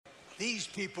These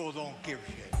people don't give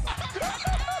a shit.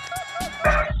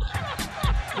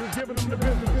 He's giving them the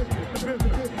business.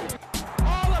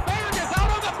 All the band is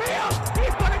out on the field.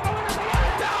 He's going to go into the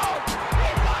end zone. He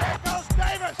got it. Goes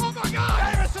Davis. Oh my God.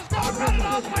 Davis is going to run it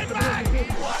all the way back.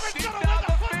 Levin's going to win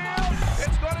the field.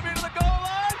 It's going to be to the goal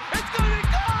line. It's going to be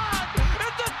gone.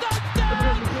 It's a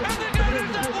touchdown. And the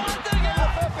Gators have won the game.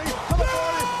 To the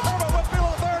 40, Herman Whitfield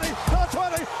to the 30, to the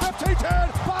 20, 15,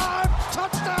 10, 5,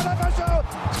 touchdown official.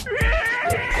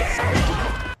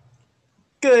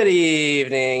 Good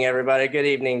evening, everybody. Good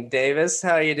evening, Davis.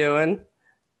 How are you doing?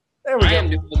 There we I go. am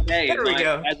doing okay. There we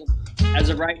go. As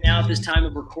of right now, at this time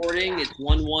of recording, it's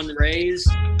 1-1 Rays,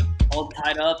 all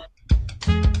tied up.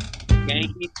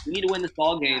 Yankees, we need to win this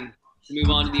ball game to move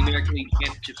on to the American League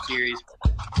Championship Series.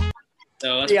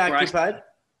 So that's Preoccupied.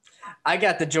 I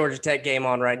got the Georgia Tech game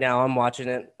on right now. I'm watching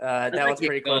it. That one's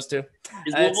pretty close too.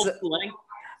 Is Louisville still winning?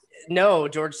 No,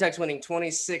 Georgia Tech's winning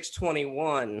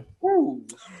 26-21. Ooh.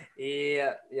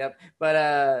 Yeah, yep.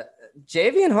 But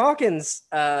Javian Hawkins,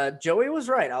 Joey was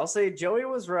right. I'll say Joey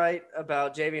was right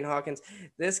about Javian Hawkins.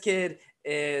 This kid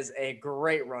is a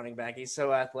great running back. He's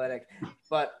so athletic.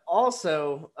 But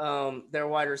also their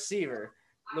wide receiver,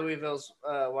 Louisville's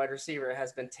wide receiver,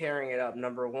 has been tearing it up.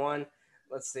 Number one,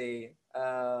 let's see.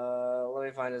 Let me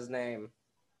find his name.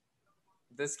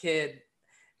 This kid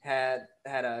had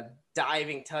a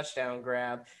diving touchdown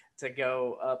grab to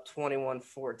go up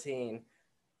 21-14.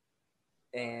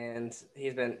 And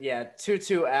he's been,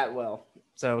 Tutu Atwell.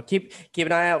 So keep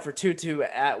an eye out for Tutu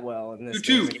Atwell in this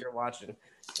game if you're watching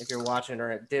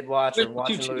or did watch or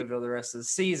watching Louisville the rest of the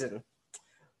season.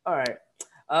 All right.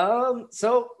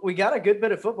 So we got a good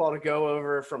bit of football to go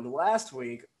over from last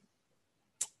week.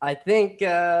 I think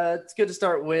it's good to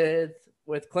start with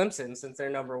Clemson since they're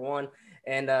number one,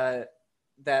 and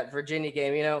that Virginia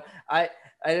game. You know, I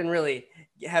didn't really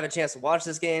have a chance to watch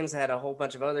this game. I had a whole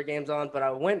bunch of other games on, but I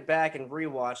went back and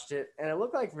rewatched it, and it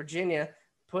looked like Virginia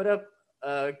put up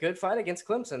a good fight against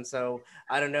Clemson. So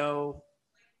I don't know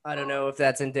if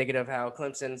that's indicative of how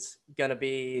Clemson's going to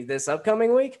be this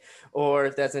upcoming week, or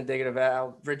if that's indicative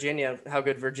of how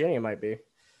good Virginia might be.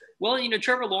 Well, you know,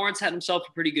 Trevor Lawrence had himself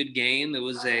a pretty good game. It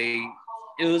was a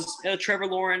Trevor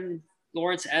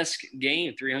Lawrence-esque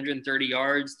game, 330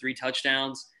 yards, 3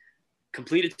 touchdowns,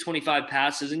 completed 25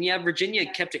 passes. And, Virginia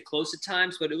kept it close at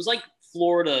times, but it was like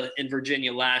Florida and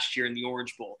Virginia last year in the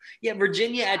Orange Bowl. Yeah,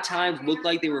 Virginia at times looked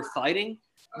like they were fighting,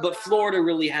 but Florida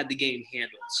really had the game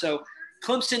handled. So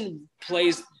Clemson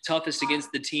plays toughest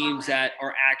against the teams that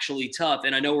are actually tough.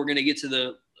 And I know we're going to get to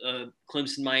the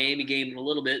Clemson-Miami game in a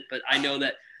little bit, but I know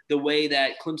that the way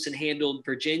that Clemson handled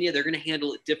Virginia, they're going to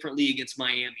handle it differently against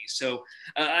Miami. So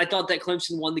I thought that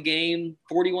Clemson won the game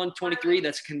 41-23.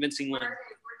 That's a convincing win.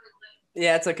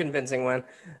 Yeah, it's a convincing win.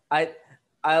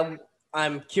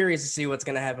 I'm curious to see what's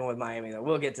going to happen with Miami, though.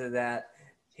 We'll get to that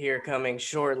here coming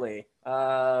shortly.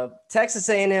 Texas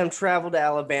A&M traveled to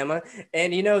Alabama,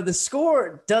 and the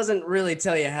score doesn't really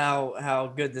tell you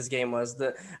how good this game was.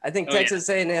 I think Texas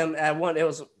A&M at one, it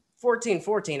was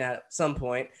 14-14 at some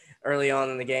point early on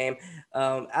in the game.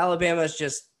 Alabama is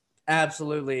just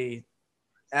absolutely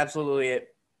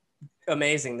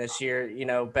amazing this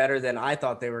year, better than I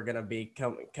thought they were going to be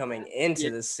coming into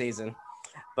this season.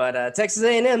 But Texas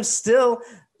A&M still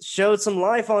showed some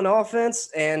life on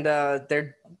offense, and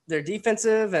their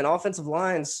defensive and offensive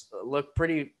lines look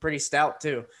pretty stout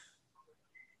too.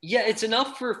 Yeah, it's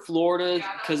enough for Florida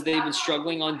because they've been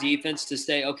struggling on defense to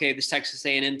say, okay, this Texas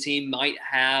A&M team might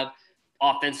have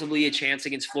offensively a chance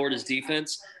against Florida's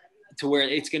defense to where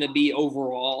it's going to be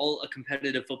overall a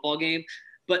competitive football game.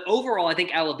 But overall, I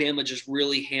think Alabama just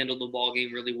really handled the ball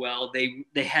game really well. They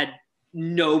had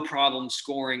no problem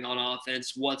scoring on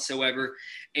offense whatsoever.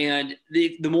 And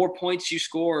the more points you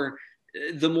score,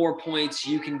 the more points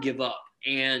you can give up.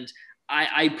 And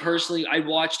I personally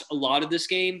watched a lot of this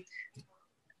game.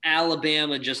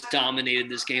 Alabama just dominated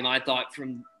this game, I thought,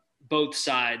 from both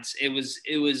sides. It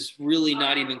was really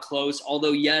not even close.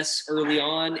 Although, yes, early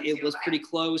on it was pretty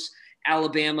close.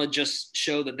 Alabama just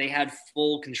showed that they had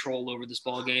full control over this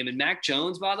ball game. And Mac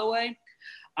Jones, by the way,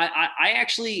 I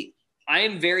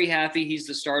am very happy he's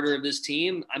the starter of this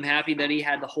team. I'm happy that he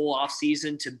had the whole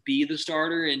offseason to be the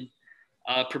starter and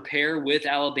prepare with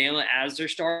Alabama as their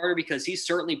starter because he's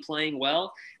certainly playing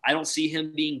well. I don't see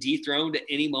him being dethroned at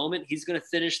any moment. He's going to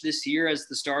finish this year as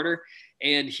the starter,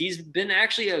 and he's been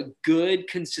actually a good,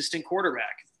 consistent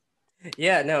quarterback.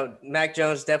 Yeah, no, Mac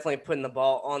Jones definitely putting the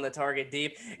ball on the target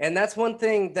deep. And that's one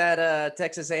thing that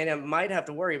Texas A&M might have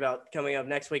to worry about coming up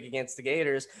next week against the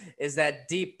Gators is that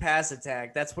deep pass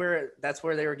attack. That's where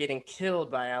they were getting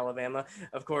killed by Alabama.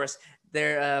 Of course,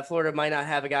 Florida might not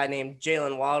have a guy named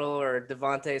Jalen Waddle or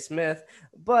Devontae Smith,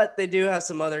 but they do have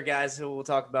some other guys who we'll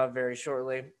talk about very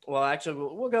shortly. Well, actually,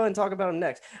 we'll go and talk about them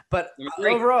next. But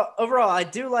overall, I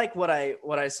do like what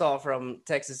I saw from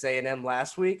Texas A&M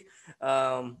last week.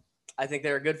 I think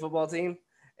they're a good football team,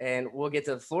 and we'll get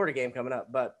to the Florida game coming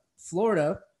up. But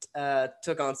Florida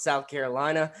took on South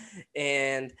Carolina,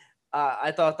 and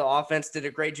I thought the offense did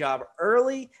a great job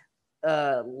early.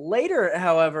 Later,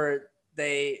 however,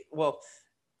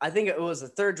 I think it was the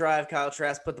third drive. Kyle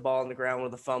Trask put the ball on the ground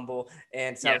with a fumble,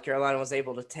 and South Carolina was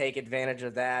able to take advantage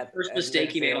of that. First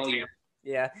mistake he made all year.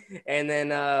 Yeah, and then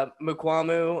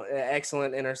Mukwamu,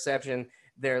 excellent interception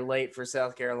there late for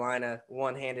South Carolina,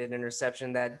 one-handed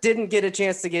interception that didn't get a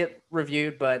chance to get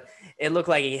reviewed, but it looked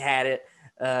like he had it.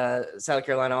 South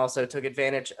Carolina also took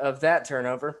advantage of that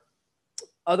turnover.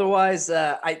 Otherwise,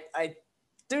 I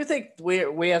do think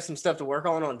we have some stuff to work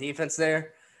on defense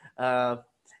there.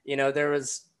 There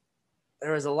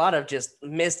was a lot of just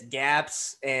missed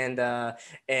gaps, and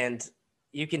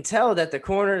you can tell that the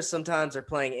corners sometimes are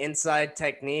playing inside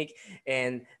technique,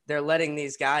 and they're letting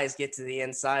these guys get to the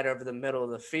inside over the middle of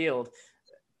the field,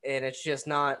 and it's just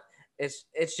not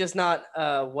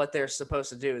what they're supposed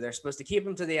to do. They're supposed to keep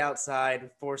them to the outside,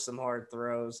 force some hard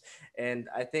throws, and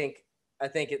I think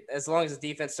as long as the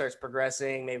defense starts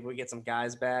progressing, maybe we get some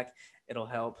guys back, it'll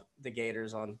help the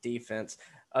Gators on defense.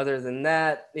 Other than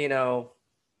that,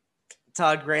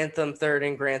 Todd Grantham, third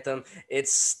and Grantham,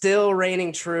 it's still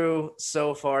reigning true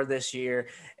so far this year,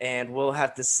 and we'll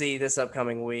have to see this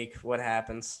upcoming week what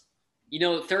happens.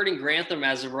 Third and Grantham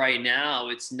as of right now,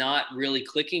 it's not really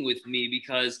clicking with me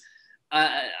because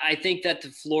I think that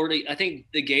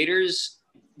the Gators,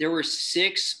 there were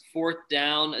 6 fourth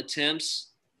down attempts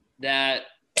that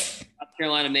South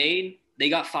Carolina made. They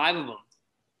got 5 of them.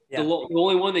 Yeah. The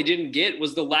only one they didn't get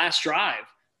was the last drive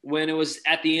when it was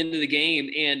at the end of the game,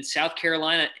 and South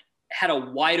Carolina had a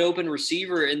wide open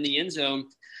receiver in the end zone,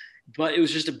 but it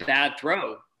was just a bad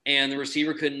throw, and the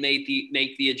receiver couldn't make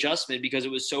the adjustment because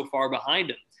it was so far behind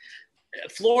him.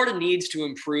 Florida needs to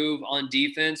improve on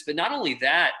defense, but not only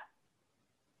that,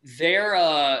 their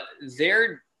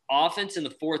offense in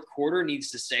the fourth quarter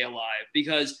needs to stay alive,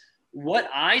 because what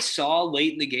I saw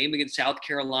late in the game against South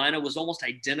Carolina was almost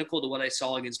identical to what I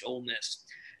saw against Ole Miss.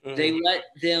 Mm-hmm. They let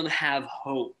them have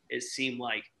hope, it seemed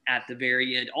like, at the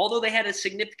very end. Although they had a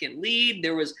significant lead,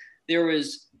 there was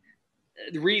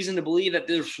reason to believe that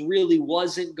this really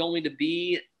wasn't going to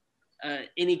be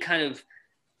any kind of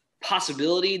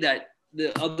possibility that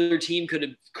the other team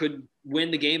could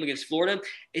win the game against Florida.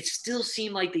 It still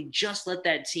seemed like they just let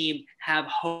that team have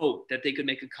hope that they could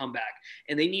make a comeback.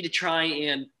 And they need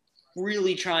to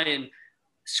really try and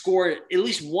score at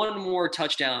least one more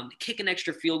touchdown, kick an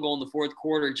extra field goal in the fourth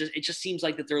quarter. It just seems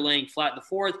like that they're laying flat in the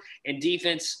fourth. And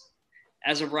defense,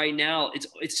 as of right now,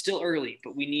 it's still early,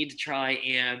 but we need to try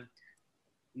and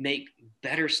make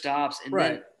better stops. And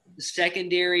then the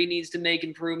secondary needs to make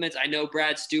improvements. I know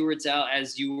Brad Stewart's out,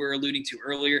 as you were alluding to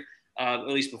earlier, at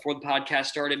least before the podcast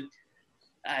started.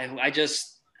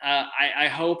 I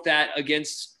hope that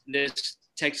against this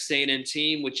Texas A&M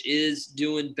team, which is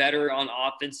doing better on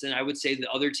offense than I would say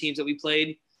the other teams that we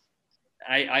played,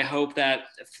 I hope that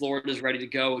Florida's ready to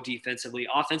go defensively.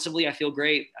 Offensively, I feel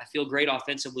great. I feel great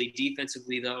offensively.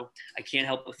 Defensively, though, I can't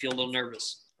help but feel a little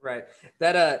nervous. Right.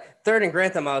 That third and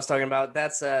Grantham I was talking about,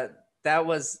 that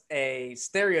was a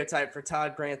stereotype for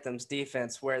Todd Grantham's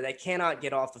defense, where they cannot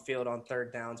get off the field on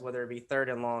third downs, whether it be third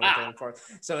and long or third and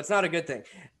fourth. So it's not a good thing.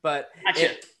 But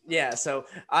so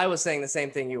I was saying the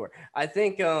same thing you were. I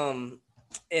think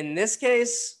in this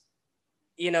case,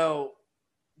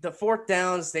 the fourth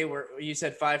downs, you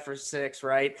said 5 for 6,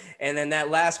 right? And then that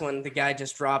last one, the guy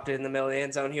just dropped it in the middle of the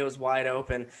end zone. He was wide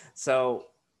open. So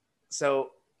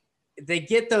they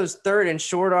get those third and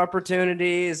short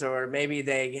opportunities, or maybe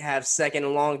they have second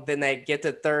and long, then they get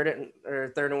to third and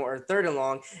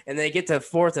long, and they get to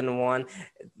 4th and 1.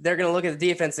 They're going to look at the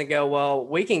defense and go, well,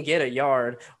 we can get a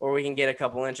yard or we can get a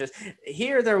couple inches.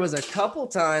 Here, there was a couple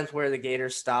times where the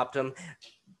Gators stopped them,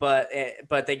 but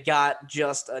they got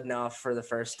just enough for the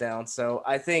first down. So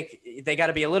I think they got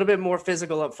to be a little bit more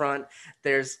physical up front.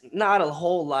 There's not a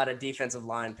whole lot of defensive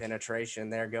line penetration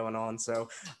there going on. So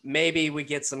maybe we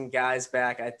get some guys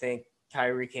back. I think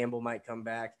Kyrie Campbell might come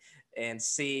back, and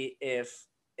see if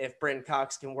Brenton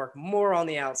Cox can work more on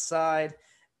the outside,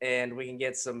 and we can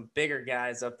get some bigger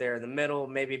guys up there in the middle,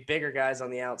 maybe bigger guys on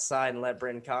the outside, and let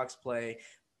Brenton Cox play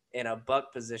in a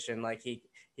buck position like he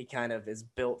kind of is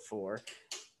built for.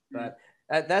 But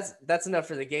That's enough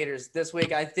for the Gators this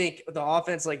week. I think the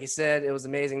offense, like you said, it was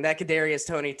amazing. That Kadarius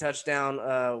Toney touchdown,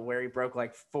 where he broke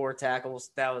like 4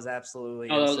 tackles, that was absolutely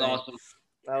that was insane. awesome.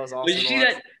 That was awesome. Did you see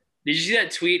that? Did you see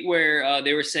that tweet where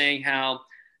they were saying how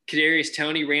Kadarius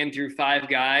Toney ran through 5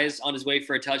 guys on his way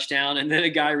for a touchdown, and then a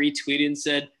guy retweeted and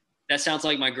said, "That sounds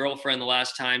like my girlfriend the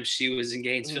last time she was in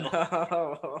Gainesville."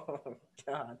 Oh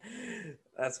God,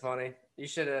 that's funny. You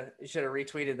should have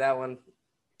retweeted that one.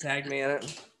 Tagged me in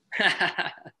it.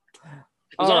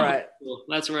 All right. Barstool.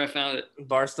 That's where I found it.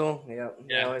 Barstool. Yep.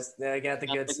 Yeah. They got the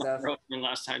good stuff.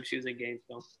 Last time she was in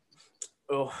Gainesville.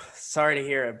 Oh, sorry to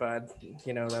hear it, bud.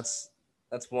 You know, that's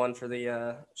one for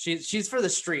the she's for the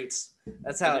streets.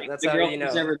 That's how you know.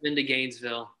 Who's ever been to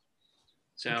Gainesville.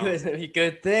 So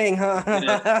good thing, huh?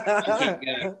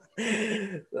 Yeah.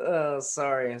 Oh,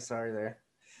 sorry there.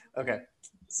 Okay.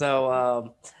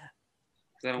 So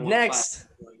next.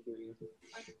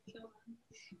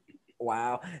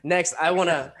 Wow. Next, I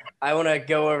wanna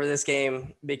go over this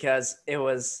game because it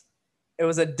was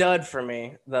a dud for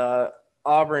me. The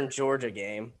Auburn-Georgia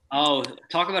game. Oh,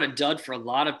 talk about a dud for a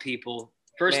lot of people.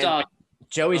 First off,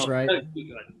 Joey's right.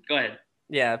 Go ahead.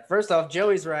 Yeah. First off,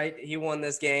 Joey's right. He won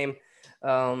this game,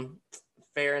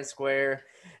 fair and square.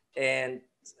 And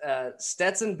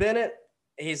Stetson Bennett,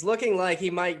 he's looking like he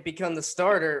might become the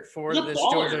starter for this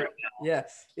Georgia. Right,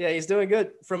 yeah, he's doing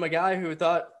good from a guy who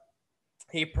thought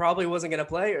he probably wasn't going to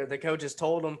play, or the coaches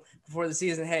told him before the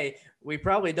season, hey, we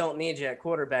probably don't need you at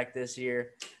quarterback this year,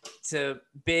 to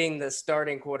being the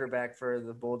starting quarterback for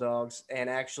the Bulldogs and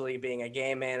actually being a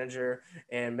game manager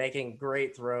and making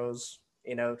great throws,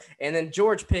 you know. And then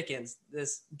George Pickens,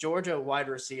 this Georgia wide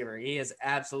receiver, he is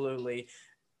absolutely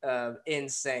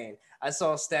insane. I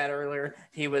saw a stat earlier.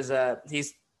 He's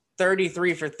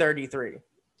 33 for 33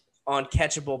 on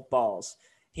catchable balls.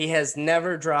 He has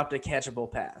never dropped a catchable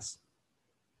pass.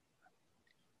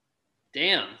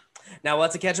 Damn. Now,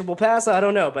 what's a catchable pass? I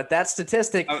don't know, but that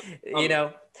statistic, you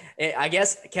know, I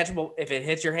guess catchable, if it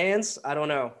hits your hands, I don't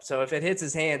know. So if it hits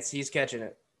his hands, he's catching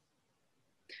it.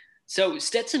 So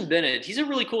Stetson Bennett, he's a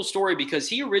really cool story because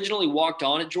he originally walked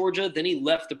on at Georgia. Then he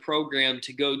left the program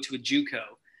to go to a JUCO.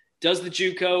 Does the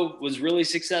JUCO, was really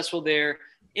successful there,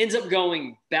 ends up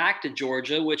going back to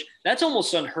Georgia, which that's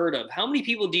almost unheard of. How many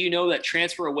people do you know that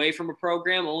transfer away from a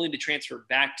program only to transfer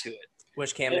back to it?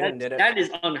 Which Cam Newton did it. That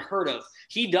is unheard of.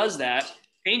 He does that,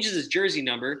 changes his jersey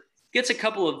number, gets a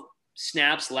couple of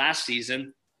snaps last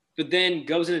season, but then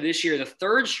goes into this year, the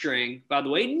 3rd string. By the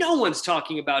way, no one's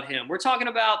talking about him. We're talking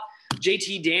about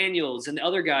JT Daniels and the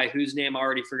other guy whose name I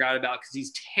already forgot about because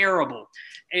he's terrible.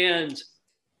 And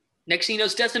next thing you know,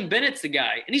 Stetson Bennett's the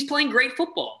guy, and he's playing great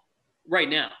football right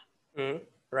now. Mm-hmm.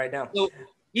 Right now. So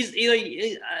he's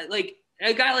like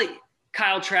a guy like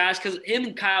Kyle Trask, because him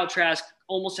and Kyle Trask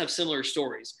almost have similar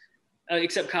stories,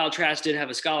 except Kyle Trask did have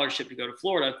a scholarship to go to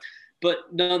Florida.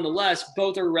 But nonetheless,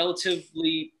 both are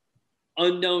relatively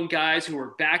unknown guys who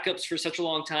were backups for such a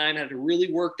long time, had to really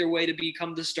work their way to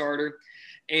become the starter.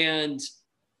 And,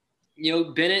 you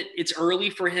know, Bennett, it's early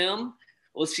for him.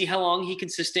 Let's see how long he can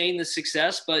sustain the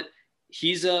success. But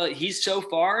he's so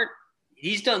far,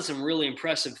 he's done some really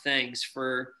impressive things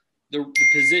for the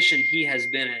position he has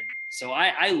been in. So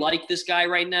I like this guy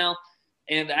right now.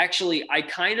 And actually, I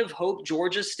kind of hope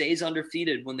Georgia stays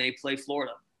undefeated when they play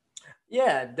Florida.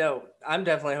 Yeah, no, I'm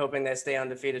definitely hoping they stay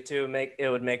undefeated too. It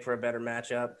would make for a better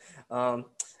matchup.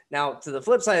 Now, to the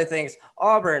flip side of things,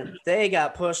 Auburn, they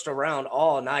got pushed around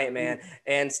all night, man.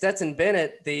 And Stetson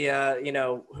Bennett,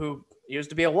 who used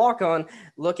to be a walk-on,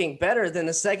 looking better than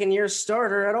the second-year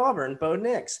starter at Auburn, Bo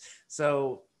Nix.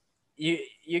 So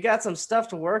you got some stuff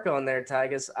to work on there,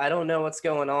 Tigers. I don't know what's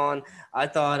going on. I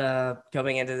thought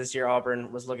coming into this year,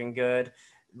 Auburn was looking good.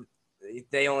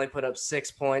 They only put up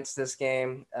 6 points this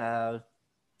game. I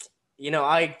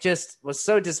just was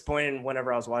so disappointed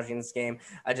whenever I was watching this game.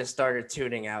 I just started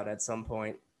tuning out at some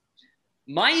point.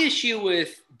 My issue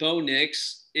with Bo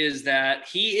Nix is that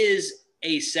he is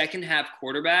a second-half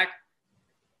quarterback,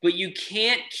 but you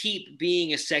can't keep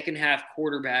being a second-half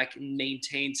quarterback and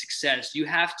maintain success. You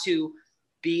have to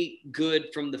be good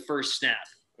from the first snap.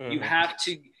 Mm-hmm. You have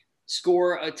to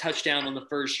score a touchdown on the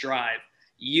first drive.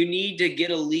 You need to get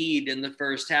a lead in the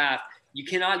first half. You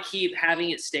cannot keep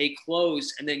having it stay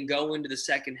close and then go into the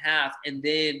second half and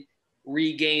then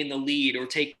regain the lead or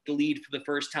take the lead for the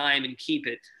first time and keep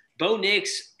it. Bo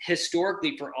Nix,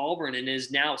 historically for Auburn in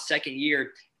his now second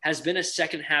year, has been a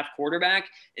second-half quarterback,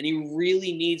 and he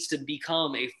really needs to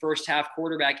become a first-half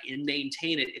quarterback and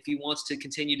maintain it if he wants to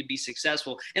continue to be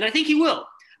successful. And I think he will.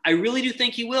 I really do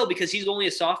think he will because he's only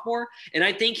a sophomore, and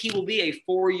I think he will be a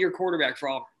 4-year quarterback for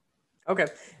Auburn. Okay.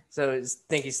 So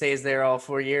think he stays there all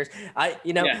 4 years.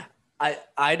 Yeah.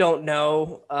 I don't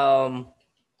know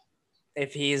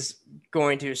if he's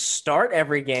going to start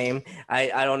every game.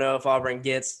 I don't know if Auburn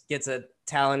gets a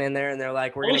talent in there and they're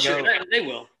like, we're going to sure, go. they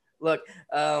will. Look,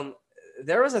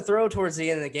 there was a throw towards the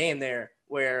end of the game there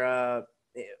where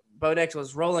Bo Nix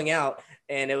was rolling out,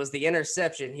 and it was the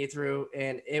interception he threw,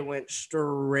 and it went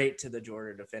straight to the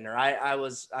Georgia defender. I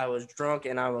was drunk,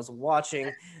 and I was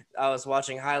watching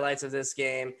highlights of this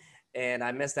game, and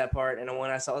I missed that part. And when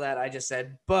I saw that, I just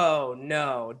said, "Bo,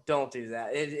 no, don't do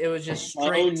that." It was just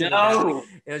straight to the guy.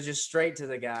 It was just straight to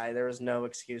the guy. There was no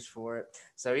excuse for it.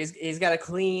 So he's got to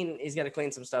clean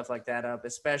some stuff like that up,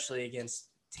 especially against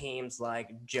teams like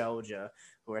Georgia,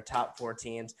 who are top 4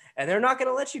 teams, and they're not going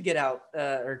to let you get out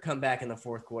or come back in the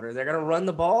fourth quarter. They're going to run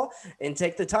the ball and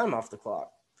take the time off the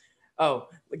clock. Oh,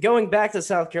 going back to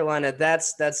South Carolina,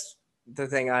 that's the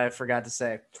thing I forgot to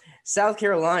say. South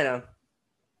Carolina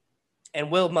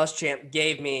and Will Muschamp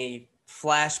gave me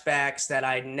flashbacks that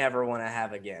I never want to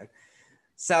have again.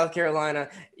 South Carolina,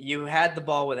 you had the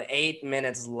ball with 8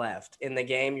 minutes left in the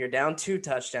game. You're down 2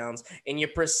 touchdowns, and you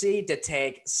proceed to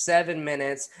take 7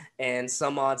 minutes and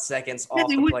some odd seconds off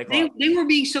the play clock. They were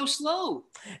being so slow.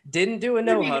 Didn't do a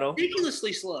no huddle.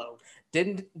 Ridiculously slow.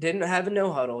 Didn't have a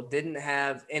no huddle. Didn't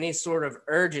have any sort of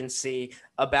urgency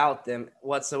about them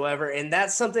whatsoever. And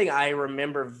that's something I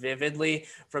remember vividly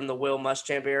from the Will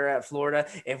Muschamp era at Florida.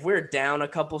 If we're down a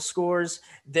couple scores,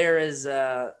 there's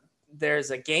a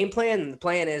game plan, and the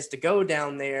plan is to go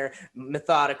down there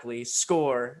methodically,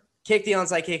 score, kick the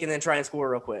onside kick, and then try and score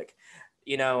real quick.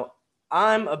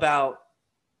 I'm about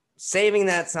saving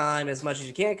that time as much as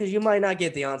you can because you might not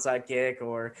get the onside kick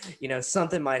or,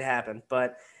 something might happen.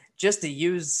 But just to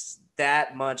use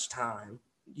that much time,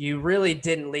 you really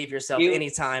didn't leave yourself any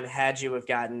time had you have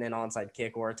gotten an onside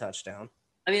kick or a touchdown.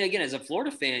 I mean, again, as a Florida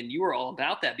fan, you were all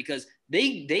about that because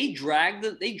they drugged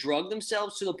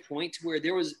themselves to the point to where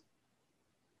there was –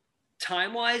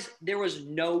 time-wise, there was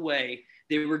no way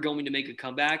they were going to make a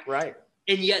comeback. Right.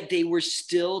 And yet they were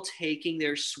still taking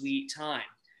their sweet time.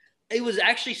 It was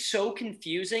actually so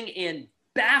confusing and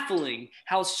baffling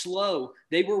how slow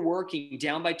they were working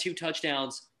down by 2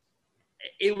 touchdowns.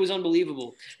 It was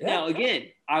unbelievable. Yeah. Now, again,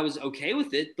 I was okay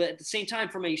with it, but at the same time,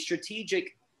 from a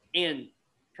strategic and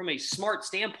from a smart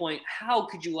standpoint, how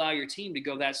could you allow your team to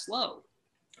go that slow?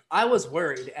 I was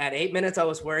worried. At 8 minutes, I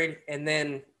was worried, and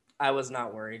then – I was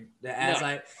not worried.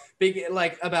 About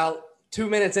 2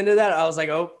 minutes into that, I was like,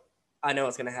 oh, I know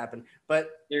what's going to happen. But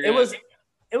it was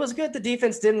good. The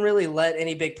defense didn't really let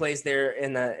any big plays there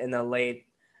in the late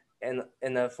in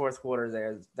the fourth quarter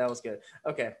there. That was good.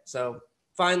 Okay, so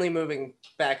finally moving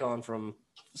back on from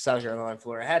South Carolina and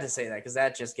Florida. I had to say that because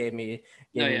that just gave me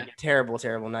terrible,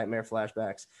 terrible nightmare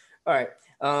flashbacks. All right,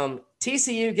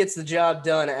 TCU gets the job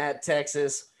done at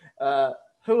Texas.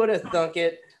 Who would have thunk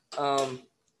it?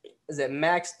 Is it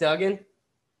Max Duggan?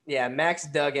 Yeah, Max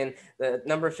Duggan, the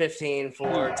number 15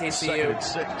 for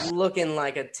TCU, looking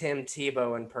like a Tim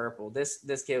Tebow in purple.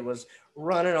 This kid was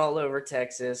running all over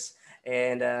Texas,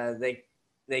 and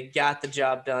they got the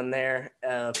job done there,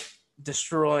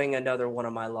 destroying another one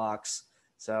of my locks.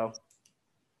 So,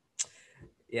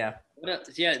 yeah.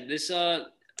 This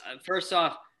first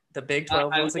off, the Big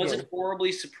 12 I once again. wasn't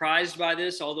horribly surprised by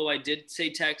this, although I did say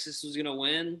Texas was going to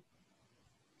win.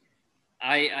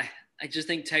 I just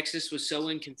think Texas was so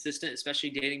inconsistent,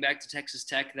 especially dating back to Texas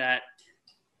Tech, that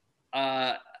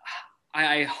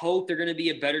I hope they're going to be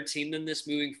a better team than this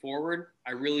moving forward.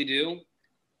 I really do.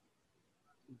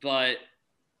 But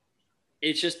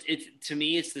to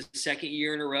me, it's the second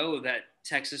year in a row that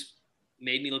Texas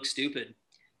made me look stupid.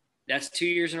 That's 2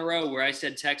 years in a row where I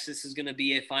said Texas is going to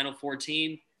be a Final Four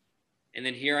team. And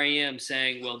then here I am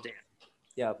saying, well, damn.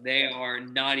 Yeah, they are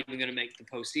not even going to make the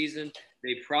postseason.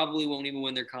 They probably won't even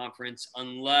win their conference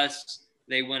unless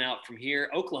they win out from here.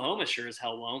 Oklahoma sure as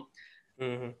hell won't.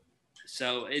 Mm-hmm.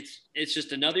 So it's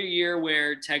just another year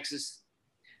where Texas,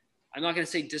 I'm not going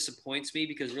to say disappoints me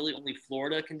because really only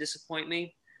Florida can disappoint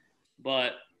me.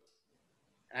 But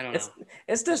I don't know.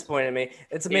 It's disappointing me.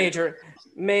 It's a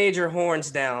major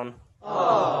horns down.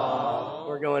 Aww.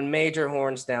 We're going major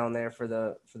horns down there for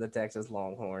the Texas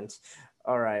Longhorns.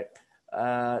 All right.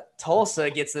 Tulsa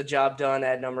gets the job done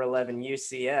at number 11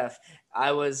 UCF.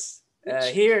 I was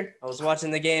here. I was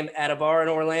watching the game at a bar in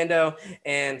Orlando,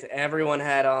 and everyone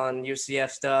had on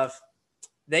UCF stuff.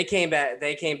 They came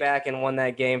back and won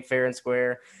that game fair and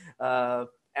square.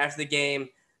 After the game,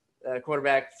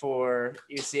 quarterback for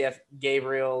UCF,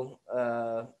 Gabriel.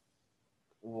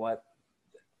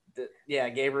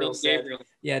 Gabriel said. Gabriel.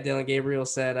 Yeah, Dylan Gabriel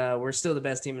said, "We're still the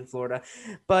best team in Florida,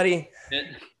 buddy."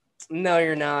 No,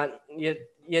 you're not.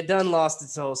 You done lost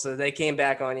to Tulsa. They came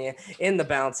back on you in the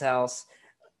bounce house.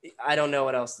 I don't know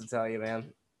what else to tell you,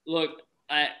 man. Look,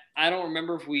 I don't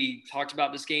remember if we talked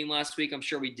about this game last week. I'm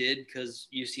sure we did because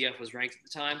UCF was ranked at the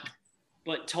time.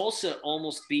 But Tulsa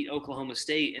almost beat Oklahoma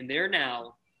State, and they're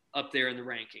now up there in the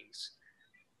rankings.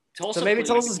 Tulsa So maybe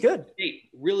Tulsa's good. State,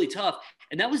 really tough.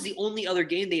 And that was the only other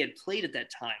game they had played at that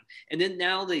time. And then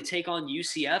now they take on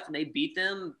UCF, and they beat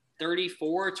them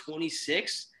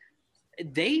 34-26.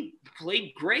 They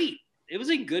played great. It was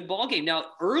a good ball game. Now,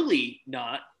 early,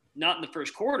 not in the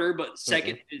first quarter, but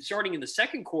starting in the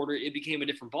second quarter, it became a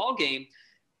different ball game,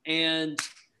 and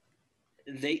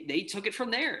they took it from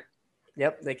there.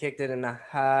 Yep, they kicked it in a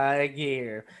high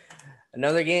gear.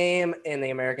 Another game in the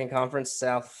American Conference,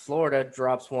 South Florida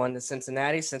drops one to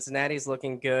Cincinnati. Cincinnati's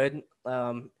looking good.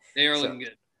 They are looking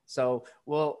good. So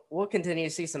we'll continue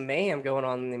to see some mayhem going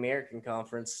on in the American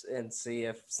Conference and see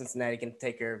if Cincinnati can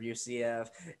take care of UCF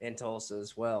and Tulsa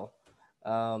as well.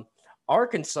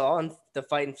 Arkansas and the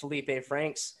Fighting Felipe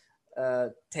Franks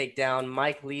take down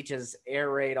Mike Leach's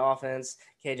air raid offense.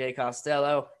 KJ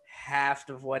Costello, half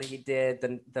of what he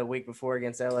did the week before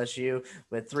against LSU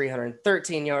with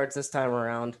 313 yards this time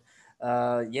around.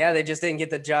 They just didn't get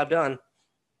the job done.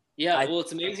 Yeah,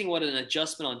 it's amazing what an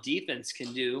adjustment on defense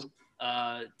can do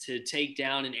to take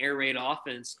down an air raid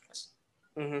offense.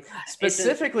 Mm-hmm.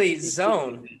 Specifically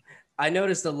zone. I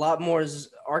noticed a lot more.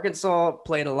 Arkansas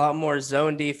played a lot more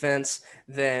zone defense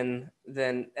than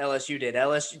LSU did.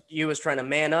 LSU was trying to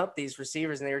man up these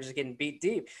receivers, and they were just getting beat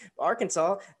deep.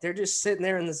 Arkansas, they're just sitting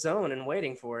there in the zone and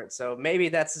waiting for it. So maybe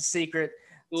that's the secret.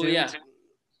 Maybe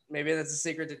that's the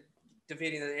secret to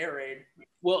defeating the air raid.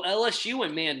 Well, LSU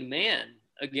went man-to-man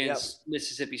against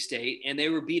Mississippi State, and they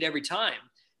were beat every time.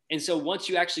 And so once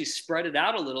you actually spread it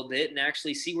out a little bit and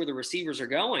actually see where the receivers are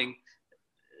going,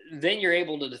 then you're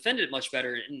able to defend it much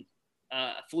better. And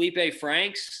Felipe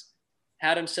Franks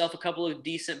had himself a couple of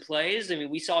decent plays. I mean,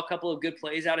 we saw a couple of good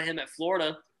plays out of him at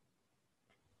Florida.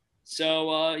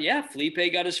 So,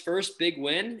 Felipe got his first big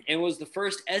win and was the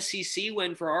first SEC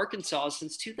win for Arkansas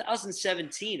since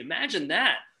 2017. Imagine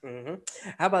that. Mm-hmm.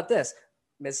 How about this?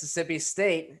 Mississippi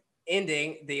State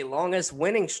ending the longest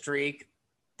winning streak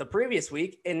the previous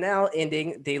week and now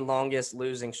ending the longest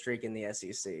losing streak in the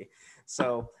SEC.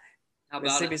 So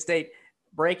Mississippi State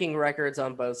breaking records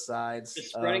on both sides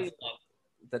of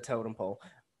the totem pole.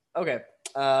 Okay.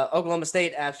 Oklahoma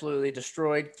State absolutely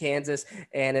destroyed Kansas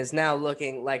and is now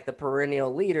looking like the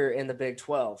perennial leader in the Big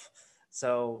 12.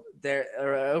 So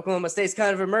Oklahoma State's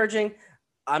kind of emerging.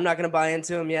 I'm not going to buy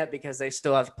into them yet because they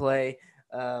still have to play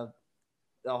the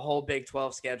whole Big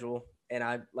 12 schedule.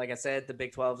 And like I said, the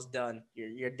Big 12 is done.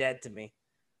 You're dead to me.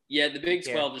 Yeah, the Big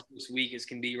 12 is as weak as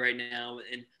can be right now.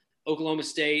 And Oklahoma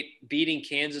State beating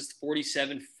Kansas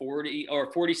 47-40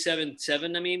 or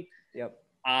 47-7. I mean, yep.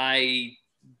 I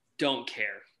don't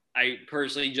care. I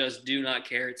personally just do not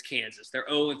care. It's Kansas. They're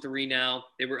 0-3 now.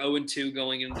 They were 0-2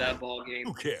 going into that ball game.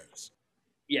 Who cares?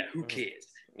 Yeah, who cares?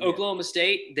 Yeah. Oklahoma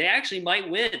State, they actually might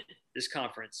win this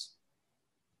conference.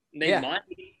 They might.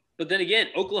 But then again,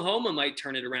 Oklahoma might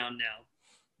turn it around now.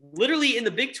 Literally in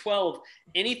the Big 12,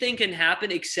 anything can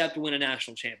happen except win a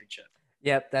national championship.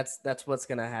 Yep, that's what's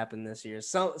going to happen this year.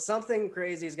 So something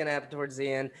crazy is going to happen towards the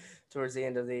end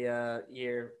of the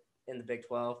year in the Big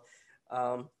 12.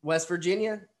 West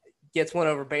Virginia gets one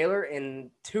over Baylor in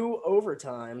 2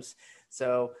 overtimes.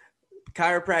 So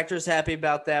chiropractor's happy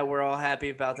about that. We're all happy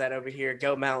about that over here.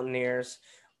 Go Mountaineers.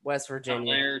 West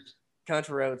Virginia.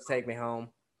 Country roads take me home.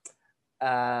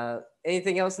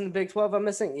 Anything else in the Big 12 I'm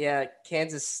missing? Yeah,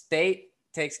 Kansas State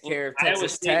takes care of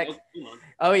Texas Tech.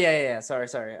 Oh, yeah. Sorry.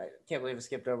 I can't believe I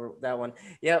skipped over that one.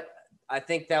 Yep, I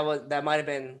think that might have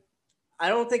been – I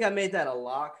don't think I made that a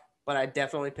lock, but I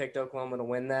definitely picked Oklahoma to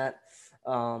win that.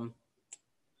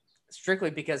 Strictly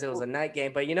because it was a night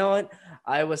game. But you know what?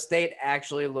 Iowa State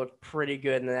actually looked pretty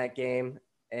good in that game,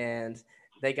 and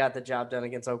they got the job done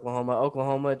against Oklahoma.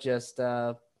 Oklahoma just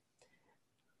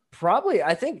probably –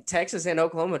 I think Texas and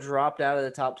Oklahoma dropped out of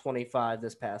the top 25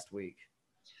 this past week.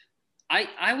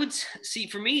 I would see,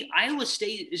 for me, Iowa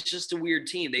State is just a weird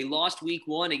team. They lost week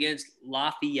 1 against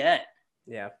Lafayette.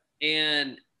 Yeah.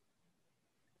 And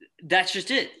that's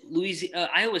just it.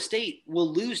 Iowa State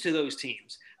will lose to those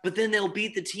teams, but then they'll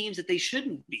beat the teams that they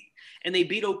shouldn't beat. And they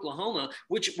beat Oklahoma,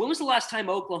 when was the last time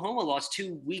Oklahoma lost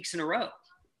 2 weeks in a row?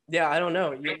 Yeah, I don't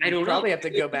know. You probably have to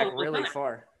go back really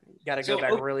far. Got to go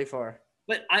back really far.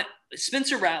 But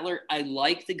Spencer Rattler, I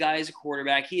like the guy as a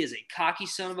quarterback. He is a cocky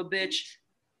son of a bitch.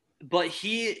 But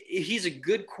he's a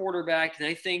good quarterback, and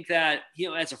I think that,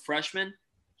 as a freshman,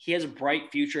 he has a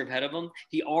bright future ahead of him.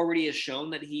 He already has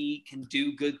shown that he can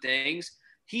do good things.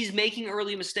 he's making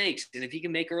early mistakes. And if he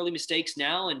can make early mistakes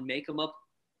now and make them up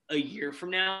a year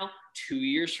from now, 2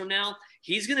 years from now,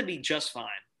 he's going to be just fine.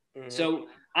 Mm-hmm. So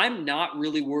I'm not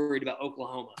really worried about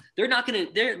Oklahoma. They're not going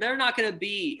to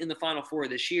be in the Final Four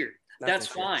this year. That's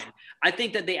fine. I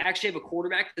think that they actually have a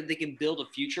quarterback that they can build a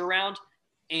future around,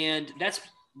 and that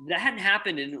hadn't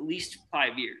happened in at least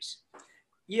 5 years.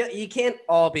 Yeah, you can't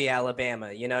all be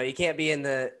Alabama. You can't be in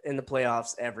the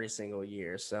playoffs every single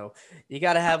year. So you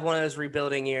got to have one of those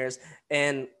rebuilding years.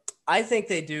 And I think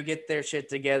they do get their shit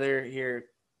together here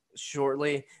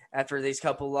shortly after these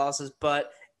couple losses,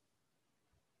 but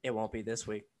it won't be this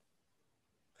week.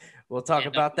 We'll talk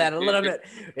about that a little bit.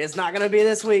 It's not going to be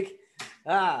this week.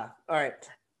 All right.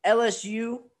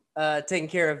 LSU taking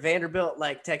care of Vanderbilt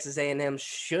like Texas A&M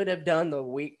should have done the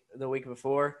week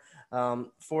before.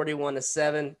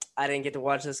 41-7. I didn't get to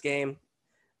watch this game.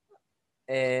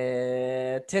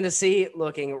 Tennessee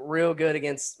looking real good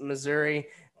against Missouri,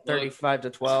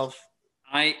 35-12.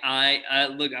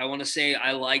 Look, I want to say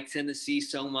I like Tennessee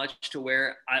so much to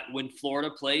where when Florida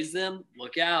plays them,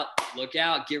 look out,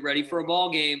 get ready for a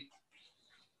ball game.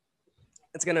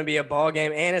 It's going to be a ball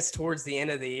game, and it's towards the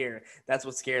end of the year. That's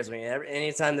what scares me.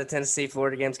 Anytime the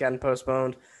Tennessee-Florida game's gotten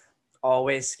postponed,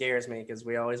 always scares me because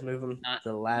we always move them to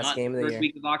the last game of the year. First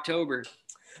week of October.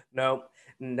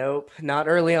 Nope, not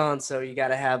early on, so you got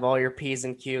to have all your P's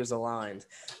and Q's aligned.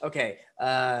 Okay,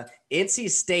 NC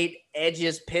State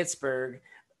edges Pittsburgh.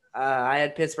 I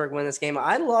had Pittsburgh win this game.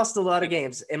 I lost a lot of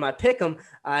games. In my pick'em,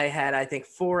 I had, I think,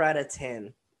 4 out of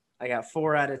 10. I got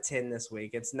 4 out of 10 this week.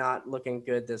 It's not looking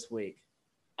good this week.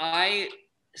 I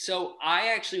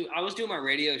was doing my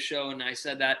radio show and I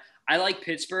said that I like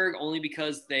Pittsburgh only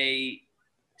because they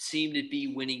seem to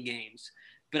be winning games,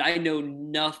 but I know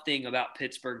nothing about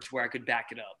Pittsburgh to where I could back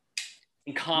it up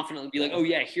and confidently be like, oh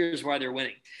yeah, here's why they're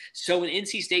winning. So when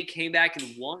NC State came back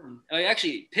and won,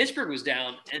 actually Pittsburgh was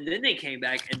down and then they came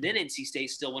back and then NC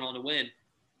State still went on to win.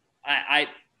 I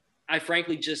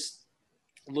frankly just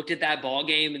looked at that ball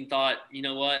game and thought, you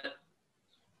know what?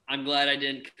 I'm glad I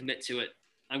didn't commit to it.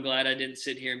 I'm glad I didn't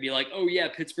sit here and be like, oh, yeah,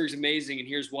 Pittsburgh's amazing, and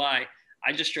here's why.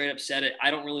 I just straight up said it.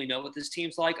 I don't really know what this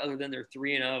team's like other than they're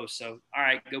 3-0. So, all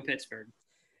right, go Pittsburgh.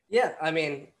 Yeah, I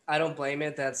mean, I don't blame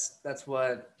it. That's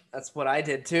what I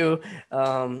did too.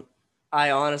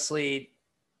 I honestly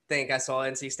think I saw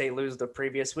NC State lose the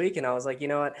previous week, and I was like, you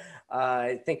know what?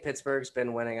 I think Pittsburgh's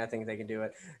been winning. I think they can do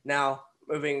it. Now,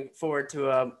 moving forward to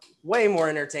a way more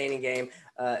entertaining game,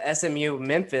 SMU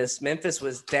Memphis. Memphis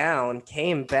was down,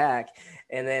 came back,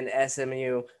 and then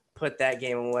SMU put that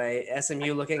game away.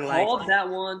 SMU looking like that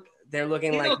one. They're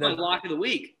looking like the lock of the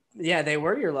week. Yeah, they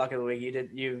were your lock of the week.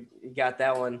 You got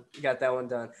that one. You got that one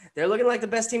done. They're looking like the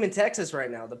best team in Texas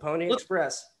right now, the Pony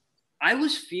Express. I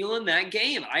was feeling that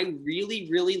game. I really,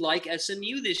 really like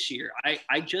SMU this year.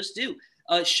 I just do.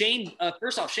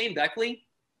 First off, Shane Beckley,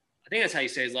 I think that's how you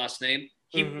say his last name.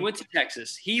 He went to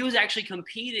Texas. He was actually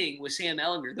competing with Sam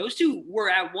Ehlinger. Those two were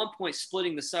at one point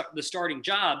splitting the starting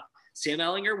job. Sam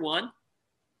Ehlinger won.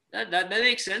 That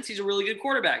makes sense. He's a really good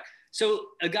quarterback. So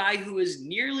a guy who is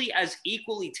nearly as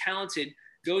equally talented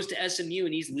goes to SMU,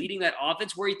 and he's leading that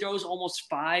offense where he throws almost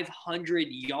 500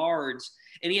 yards,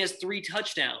 and he has 3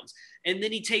 touchdowns. And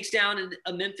then he takes down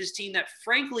a Memphis team that,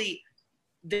 frankly,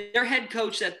 their head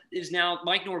coach that is now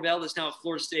Mike Norvell, that's now at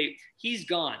Florida State, he's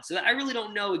gone. So I really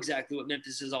don't know exactly what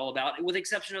Memphis is all about, with the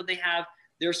exception of they have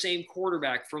their same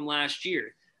quarterback from last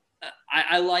year.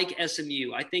 I like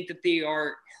SMU. I think that they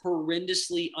are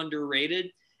horrendously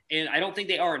underrated, and I don't think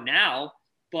they are now,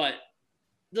 but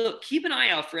look, keep an eye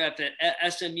out for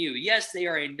SMU. Yes, they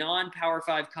are a non-Power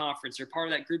 5 conference. They're part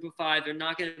of that group of 5. They're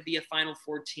not going to be a Final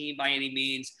Four team by any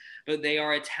means, but they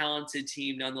are a talented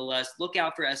team nonetheless. Look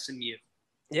out for SMU.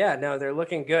 Yeah, no, they're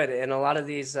looking good. And a lot of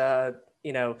these,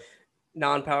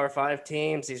 non-Power 5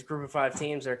 teams, these group of 5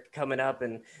 teams are coming up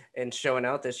and showing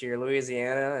out this year.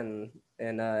 Louisiana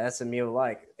and SMU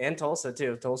alike, and Tulsa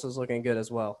too. Tulsa's looking good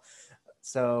as well.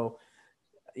 So,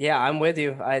 yeah, I'm with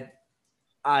you.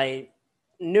 I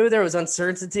knew there was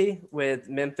uncertainty with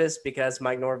Memphis because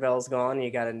Mike Norvell's gone. You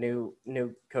got a new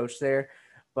coach there,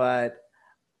 but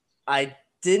I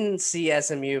didn't see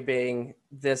SMU being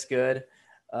this good.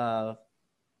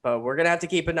 But we're going to have to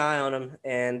keep an eye on them,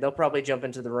 and they'll probably jump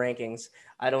into the rankings.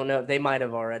 I don't know. They might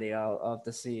have already. I'll have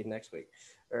to see next week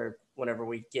or whenever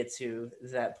we get to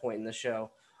that point in the show.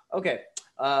 Okay,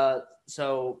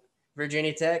 so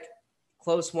Virginia Tech,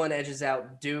 close one, edges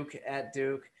out Duke at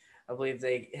Duke. I believe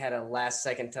they had a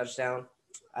last-second touchdown.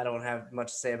 I don't have much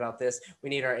to say about this. We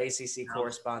need our ACC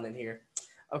correspondent here.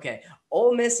 Okay,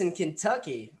 Ole Miss and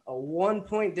Kentucky, a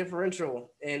 1-point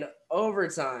differential in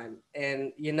overtime.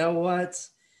 And you know what?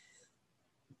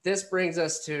 this brings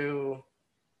us to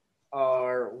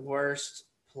our worst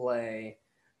play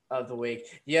of the week.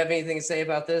 Do you have anything to say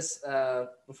about this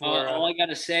before? All I got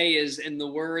to say is, in the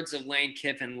words of Lane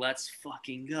Kiffin, let's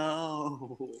fucking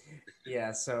go.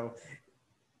 Yeah, so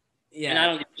yeah. And I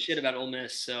don't give a shit about Ole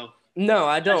Miss, so. No,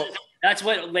 I don't. That's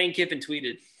what Lane Kiffin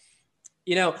tweeted.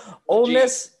 You know, Ole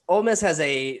Miss has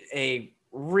a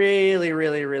really,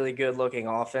 really, really good looking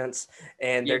offense,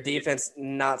 and their defense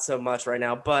not so much right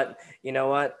now. But you know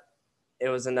what? It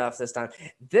was enough this time.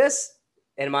 This,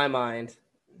 in my mind,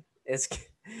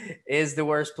 is the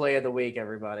worst play of the week.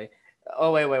 Everybody.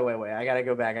 Oh wait! I gotta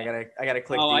go back. I gotta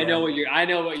click. I know what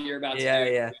you're about to do.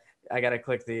 Yeah. I gotta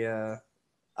click the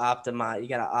optimize. You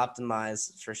gotta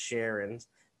optimize for sharing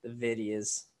the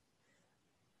videos.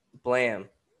 Blam.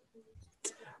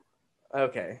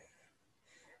 Okay.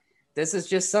 This is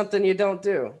just something you don't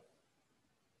do.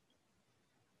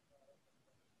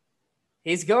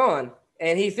 He's gone,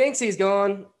 and he thinks he's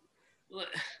gone.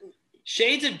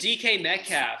 Shades of DK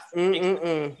Metcalf. He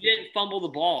didn't fumble the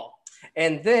ball.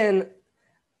 And then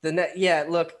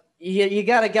look, you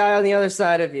got a guy on the other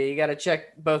side of you. You got to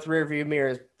check both rearview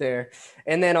mirrors there.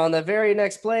 And then on the very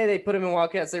next play, they put him in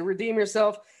Wildcats. They redeem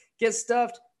yourself, get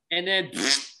stuffed. And then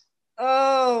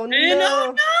oh, no.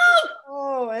 No.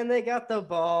 Oh, and they got the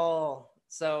ball.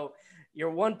 So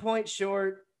you're 1 point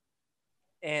short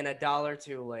and $1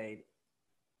 too late.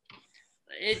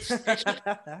 It's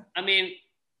I mean,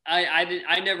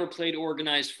 I never played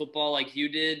organized football like you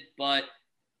did, but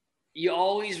you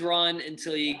always run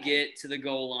until you get to the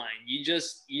goal line. You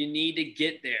need to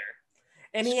get there.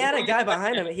 And he had a guy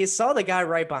behind him. He saw the guy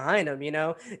right behind him,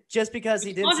 just because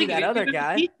he didn't see that other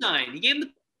guy. He gave him the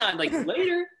sign like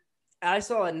later. I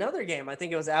saw another game. I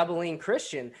think it was Abilene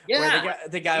Christian, yeah, where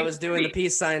the guy was doing the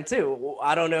peace sign too.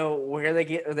 I don't know where they're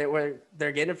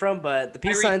getting it from, but the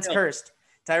peace sign's cursed.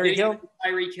 Tyreek Hill?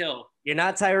 Tyreek Hill. You're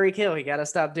not Tyreek Hill. You got to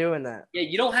stop doing that. Yeah,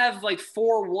 you don't have like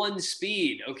 4.1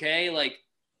 speed, okay? Like,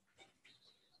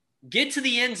 get to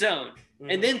the end zone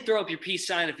and then throw up your peace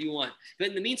sign if you want. But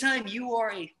in the meantime, you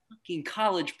are a fucking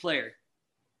college player.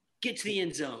 Get to the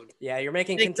end zone. Yeah, you're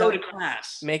making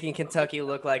Kentucky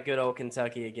look like good old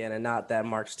Kentucky again and not that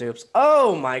Mark Stoops.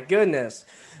 Oh, my goodness.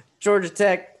 Georgia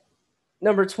Tech,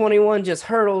 number 21, just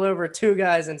hurtled over two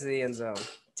guys into the end zone.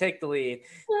 Take the lead.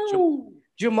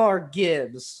 Jamar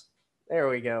Gibbs. There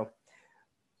we go.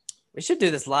 We should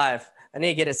do this live. I need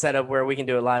to get it set up where we can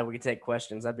do it live. We can take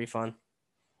questions. That'd be fun.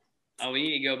 Oh, we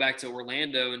need to go back to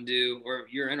Orlando or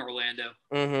you're in Orlando.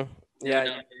 Mm-hmm.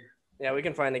 Yeah, we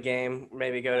can find a game.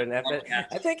 Maybe go to an FSU.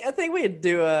 I think we'd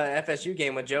do a FSU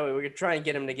game with Joey. We could try and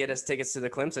get him to get us tickets to the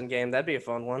Clemson game. That'd be a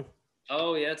fun one.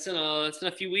 Oh yeah, it's in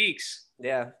a few weeks.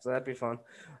 Yeah, so that'd be fun.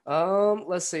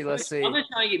 Let's see. I'm gonna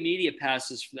try and get media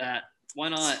passes for that. Why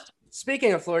not?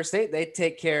 Speaking of Florida State, they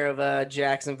take care of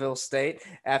Jacksonville State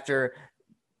after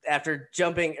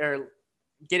jumping or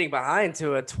getting behind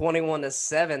to a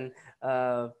 21-7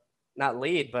 not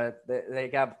lead, but they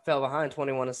fell behind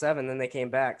 21-7. Then they came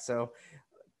back. So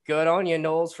good on you,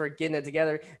 Knowles, for getting it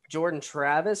together. Jordan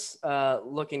Travis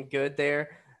looking good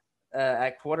there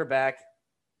at quarterback.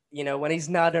 When he's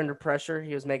not under pressure,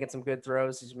 he was making some good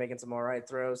throws. He's making some all right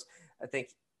throws. I think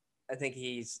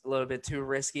he's a little bit too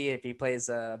risky. If he plays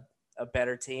a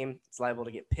better team, it's liable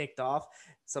to get picked off.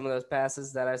 Some of those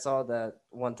passes that I saw, the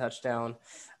one touchdown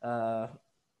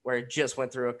where it just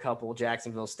went through a couple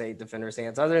Jacksonville State defenders'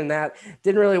 hands. Other than that,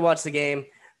 didn't really watch the game.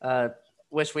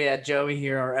 Wish we had Joey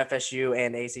here, our FSU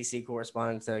and ACC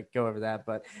correspondent, to go over that.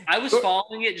 But I was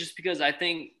following it just because I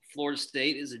think Florida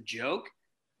State is a joke.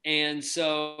 And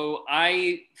so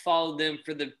I followed them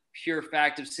for the pure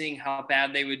fact of seeing how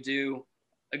bad they would do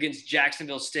against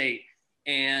Jacksonville State.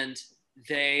 And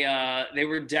they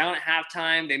were down at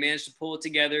halftime. They managed to pull it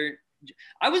together.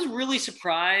 I was really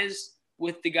surprised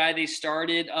with the guy they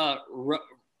started, Rodemacher.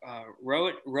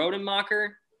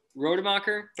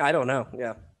 I don't know.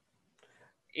 Yeah.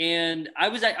 And I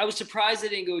was surprised they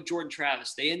didn't go with Jordan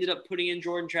Travis. They ended up putting in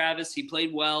Jordan Travis. He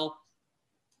played well.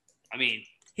 I mean,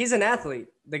 he's an athlete.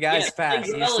 The guy's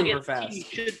fast. He's super fast. You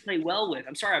should play well with.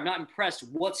 I'm sorry, I'm not impressed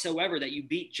whatsoever that you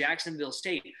beat Jacksonville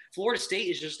State. Florida State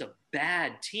is just a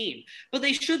bad team. But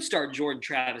they should start Jordan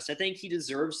Travis. I think he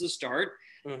deserves the start.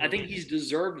 I think he's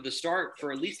deserved the start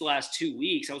for at least the last 2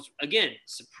 weeks. I was, again,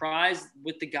 surprised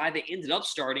with the guy they ended up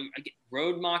starting.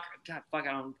 Rodemacher. God, fuck,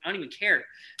 I don't even care.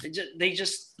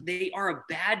 They are a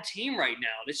bad team right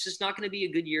now. It's just not going to be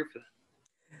a good year for them.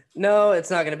 No, it's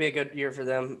not going to be a good year for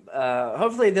them.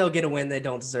 Hopefully they'll get a win they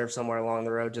don't deserve somewhere along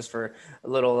the road, just for a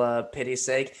little pity's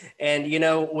sake. And,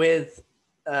 with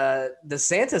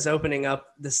DeSantis opening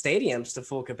up the stadiums to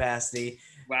full capacity.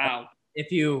 Wow.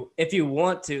 if you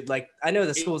want to, like, I know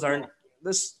the schools aren't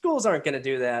going to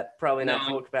do that. Probably not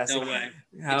full capacity. No way.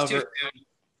 However,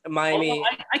 Miami. Well,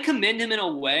 I commend him in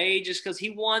a way just because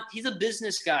he's a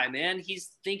business guy, man.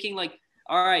 He's thinking like,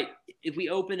 all right, if we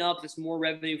open up, it's more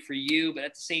revenue for you, but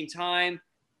at the same time,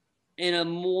 in a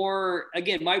more,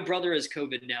 again, my brother has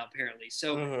COVID now apparently,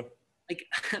 so like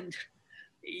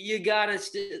you gotta,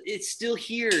 it's still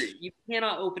here. You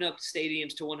cannot open up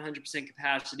stadiums to 100%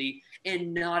 capacity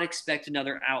and not expect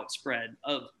another outspread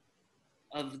of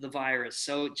the virus.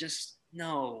 So just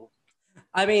no.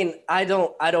 I mean, I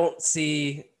don't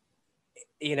see,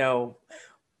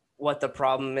 what the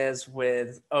problem is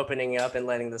with opening up and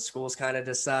letting the schools kind of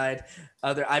decide.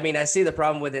 I see the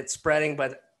problem with it spreading,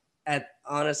 but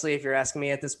honestly, if you're asking me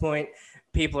at this point,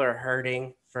 people are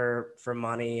hurting for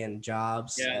money and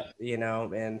jobs,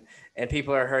 and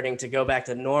people are hurting to go back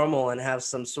to normal and have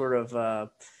some sort of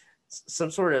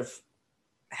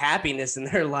happiness in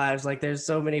their lives. Like, there's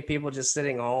so many people just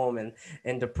sitting home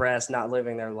and depressed, not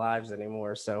living their lives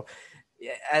anymore. So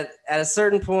at a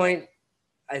certain point,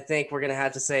 I think we're going to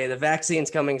have to say the vaccine's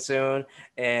coming soon.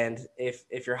 And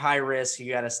if you're high risk,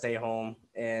 you got to stay home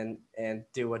and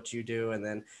do what you do. And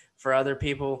then for other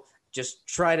people, just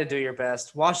try to do your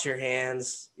best. Wash your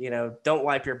hands, don't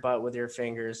wipe your butt with your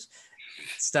fingers,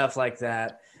 stuff like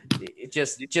that.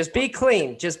 Just be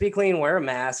clean. Just be clean. Wear a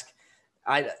mask.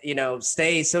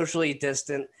 Stay socially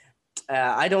distant.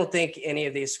 I don't think any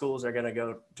of these schools are going to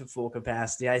go to full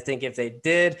capacity. I think if they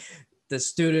did, the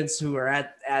students who are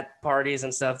at parties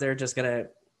and stuff, they're just gonna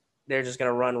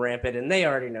run rampant, and they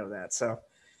already know that. So,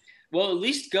 well, at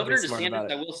least Governor DeSantis,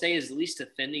 I will say, is at least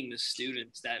defending the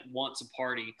students that wants a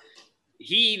party.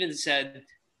 He even said,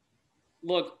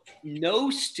 "Look, no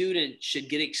student should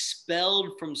get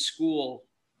expelled from school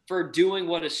for doing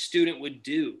what a student would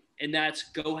do, and that's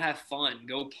go have fun,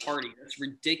 go party. That's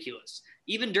ridiculous,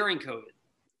 even during COVID."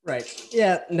 Right?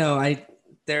 Yeah. No.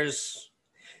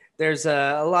 There's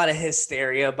a lot of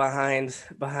hysteria behind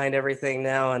everything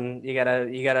now, and you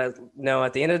gotta know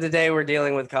at the end of the day we're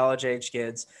dealing with college age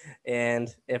kids,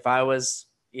 and if I was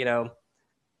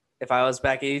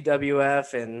back at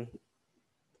UWF and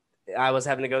I was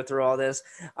having to go through all this,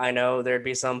 I know there'd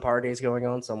be some parties going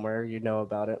on somewhere,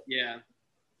 about it. Yeah.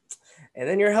 And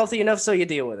then you're healthy enough so you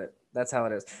deal with it. That's how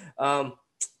it is.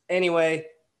 Anyway,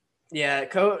 yeah,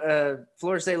 Florida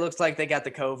State looks like they got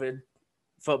the COVID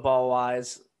football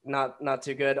wise. Not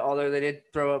too good, although they did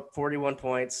throw up 41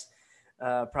 points.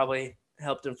 Probably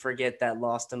helped them forget that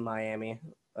loss to Miami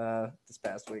this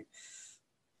past week.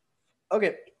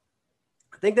 Okay.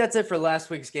 I think that's it for last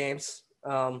week's games.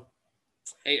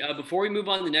 Hey, before we move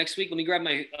on to next week, let me grab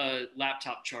my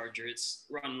laptop charger. It's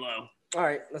running low. All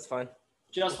right, that's fine.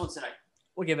 Just one sec.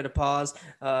 We'll give it a pause.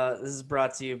 This is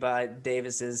brought to you by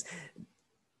Davis's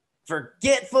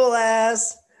forgetful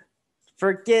ass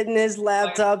for getting his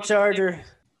laptop charger.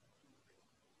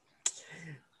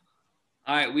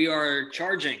 All right, we are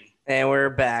charging. And we're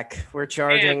back. We're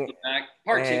charging. And we're back.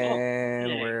 Part two.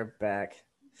 And we're back.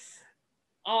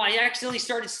 Oh, I accidentally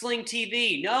started Sling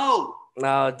TV. No.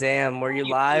 Oh, damn. Were you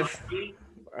live?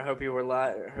 I hope you were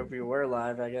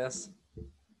live, I guess.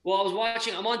 Well, I was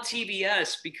watching. I'm on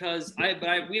TBS because we have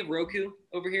Roku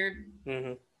over here.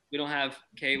 Mm-hmm. We don't have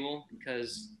cable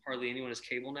because hardly anyone has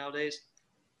cable nowadays.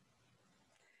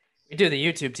 We do the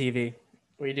YouTube TV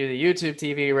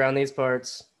around these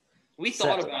parts. We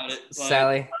thought about it, but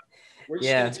Sally. We're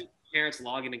just going to do parents'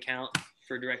 login account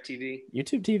for DirecTV.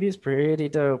 YouTube TV is pretty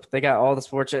dope. They got all the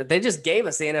sports. They just gave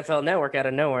us the NFL Network out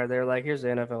of nowhere. They're like, here's the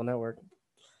NFL Network.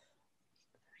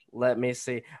 Let me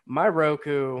see. My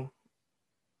Roku's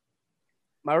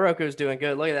doing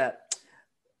good. Look at that.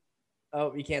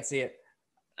 Oh, you can't see it.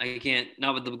 I can't.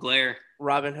 Not with the glare.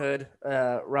 Robinhood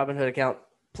account.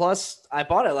 Plus, I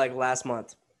bought it like last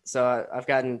month. So I've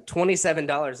gotten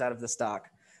 $27 out of the stock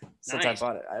since I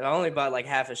bought it. I only bought like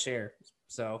half a share.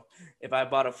 So if I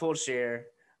bought a full share,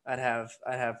 I'd have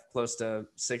close to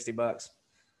 $60.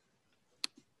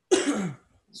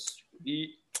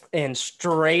 And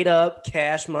straight up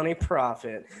cash money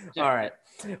profit. All right.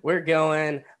 We're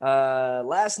going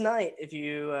last night. If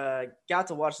you got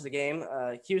to watch the game,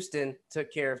 Houston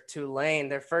took care of Tulane,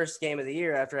 their first game of the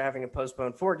year after having to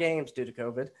postpone 4 games due to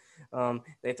COVID.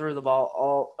 They threw the ball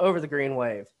all over the green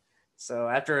wave. So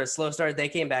after a slow start, they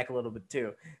came back a little bit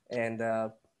too and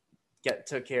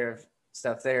took care of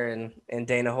stuff there. And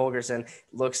Dana Holgorsen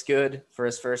looks good for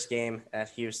his first game at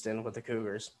Houston with the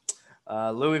Cougars.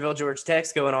 Louisville, Georgia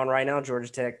Tech's going on right now.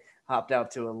 Georgia Tech hopped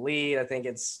out to a lead. I think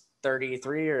it's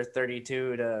 33 or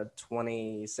 32 to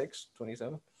 26,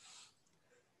 27.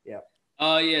 Yeah.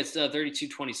 Yeah, it's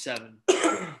 32-27.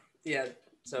 Yeah.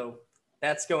 So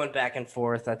That's going back and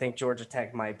forth. I think Georgia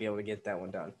Tech might be able to get that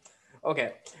one done.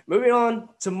 Okay, moving on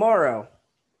tomorrow.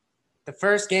 The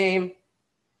first game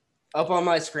up on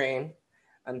my screen.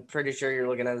 I'm pretty sure you're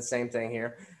looking at the same thing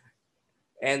here.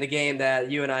 And the game that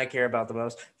you and I care about the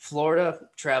most, Florida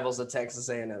travels to Texas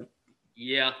A&M.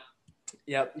 Yeah.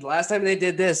 Yep. Last time they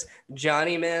did this,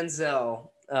 Johnny Manziel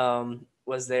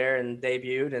was there and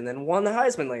debuted and then won the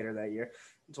Heisman later that year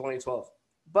in 2012.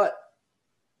 But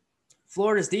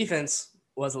Florida's defense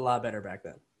was a lot better back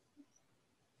then.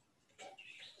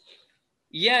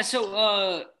 Yeah,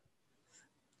 so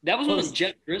that was when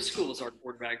Jeff Driscoll was our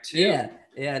quarterback too.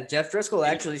 Yeah. Jeff Driscoll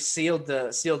actually sealed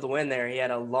the win there. He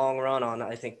had a long run on,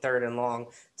 I think, 3rd and long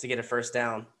to get a first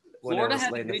down when it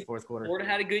was late in the fourth quarter. Florida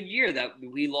had a good year. That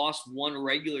we lost one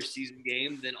regular season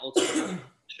game, then ultimately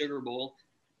Sugar Bowl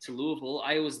to Louisville.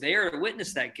 I was there to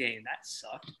witness that game. That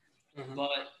sucked. Mm-hmm.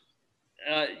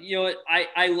 But you know what?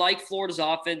 I like Florida's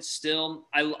offense still.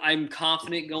 I'm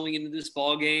confident going into this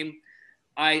ball game.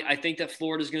 I think that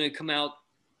Florida's going to come out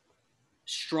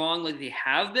strong like they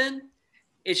have been.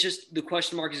 It's just the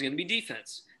question mark is going to be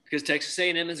defense because Texas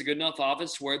A&M is a good enough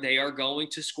offense where they are going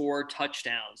to score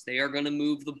touchdowns. They are going to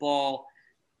move the ball.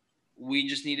 We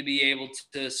just need to be able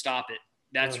to stop it.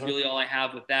 That's really all I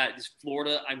have with that is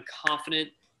Florida. I'm confident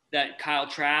that Kyle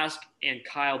Trask and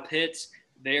Kyle Pitts,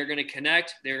 they are going to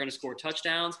connect. They're going to score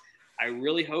touchdowns. I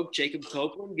really hope Jacob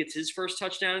Copeland gets his first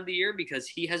touchdown of the year because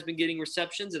he has been getting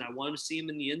receptions and I want to see him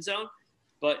in the end zone.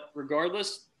 But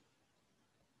regardless,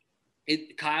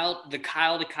 the Kyle to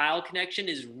Kyle connection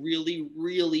is really,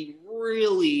 really,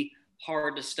 really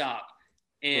hard to stop.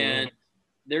 And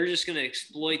they're just going to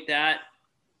exploit that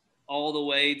all the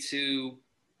way to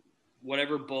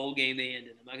whatever bowl game they end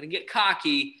in. I'm not going to get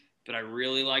cocky, but I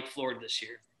really like Florida this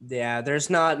year. Yeah,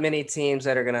 there's not many teams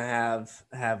that are gonna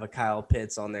have a Kyle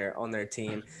Pitts on their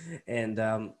team,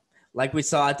 and like we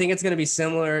saw, I think it's gonna be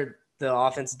similar the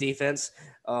offense defense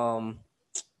to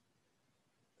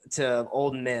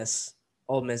Ole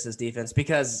Miss's defense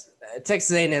because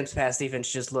Texas A&M's pass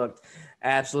defense just looked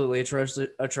absolutely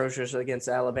atrocious against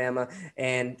Alabama,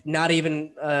 and not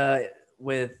even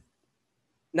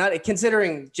not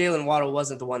considering Jalen Waddle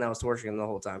wasn't the one that was torturing him the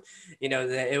whole time. You know,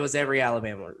 it was every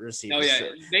Alabama receiver. Oh, yeah.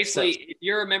 So, basically, if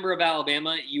you're a member of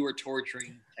Alabama, you were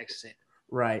torturing Texas A&M.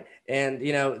 Right. And,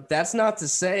 you know, that's not to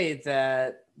say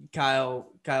that Kyle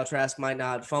Trask might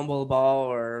not fumble the ball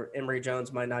or Emory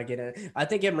Jones might not get in. I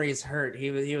think Emory's hurt.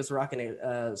 He was rocking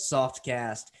a soft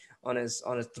cast on his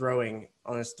throwing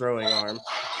arm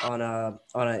on an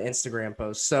Instagram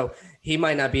post. So he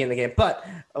might not be in the game. But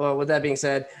with that being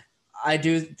said, I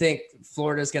do think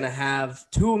Florida's going to have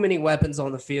too many weapons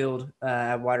on the field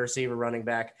at wide receiver, running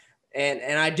back.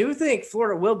 And I do think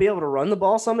Florida will be able to run the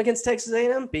ball some against Texas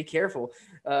A&M. Be careful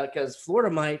because Florida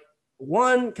might,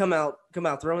 one, come out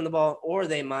throwing the ball, or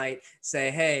they might say,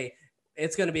 hey,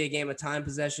 it's going to be a game of time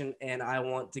possession, and I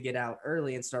want to get out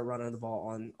early and start running the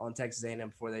ball on Texas A&M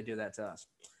before they do that to us.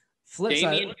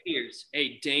 Dameon Pierce.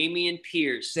 Hey, Dameon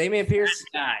Pierce. Dameon Pierce.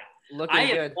 Guy.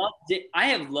 I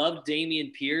have loved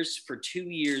Dameon Pierce for 2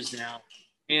 years now.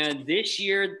 And this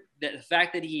year, the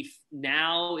fact that he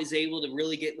now is able to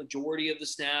really get majority of the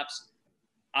snaps,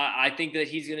 I think that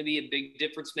he's going to be a big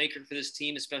difference maker for this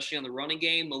team, especially on the running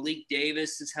game. Malik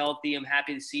Davis is healthy. I'm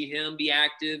happy to see him be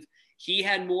active. He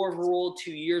had more of a role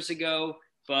 2 years ago,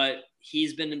 but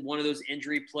he's been one of those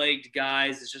injury-plagued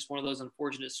guys. It's just one of those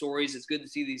unfortunate stories. It's good to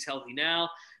see that he's healthy now.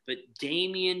 But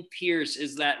Dameon Pierce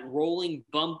is that rolling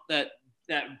bump, that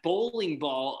bowling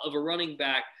ball of a running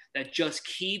back that just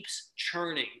keeps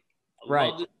churning. I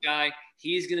love this guy.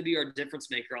 He's going to be our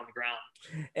difference maker on the ground.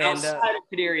 And outside of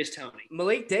Kadarius Toney.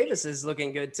 Malik Davis is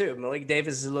looking good too. Malik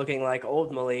Davis is looking like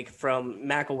old Malik from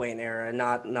McElwain era,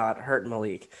 not hurt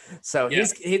Malik. So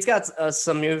he's got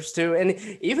some moves too. And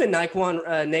even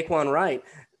Naquan Wright,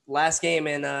 last game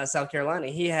in South Carolina,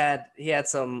 he had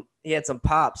some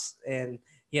pops and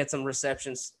he had some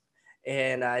receptions,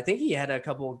 and I think he had a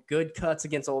couple good cuts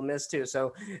against Ole Miss too.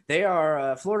 So they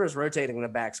are Florida's rotating the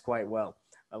backs quite well,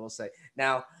 I will say.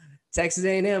 Now, Texas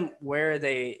A&M,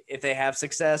 if they have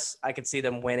success, I could see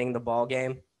them winning the ball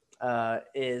game.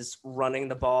 Is running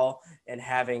the ball and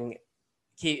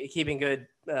keeping good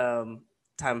time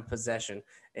of possession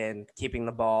and keeping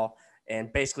the ball.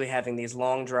 And basically having these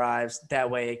long drives. That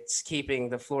way it's keeping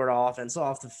the Florida offense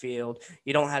off the field.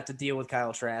 You don't have to deal with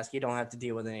Kyle Trask. You don't have to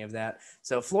deal with any of that.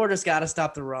 So Florida's got to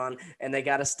stop the run, and they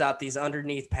got to stop these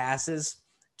underneath passes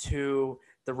to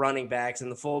the running backs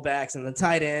and the fullbacks and the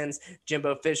tight ends.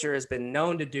 Jimbo Fisher has been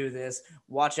known to do this.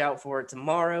 Watch out for it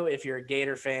tomorrow. If you're a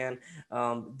Gator fan,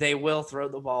 they will throw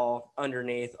the ball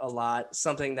underneath a lot,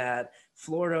 something that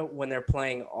Florida, when they're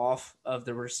playing off of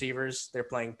the receivers, they're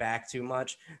playing back too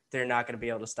much. They're not going to be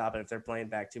able to stop it if they're playing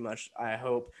back too much. I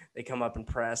hope they come up and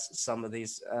press some of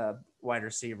these wide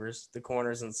receivers. The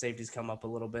corners and safeties come up a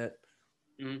little bit.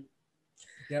 Mm-hmm.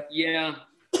 Yep. Yeah.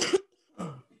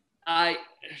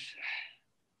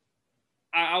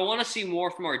 I want to see more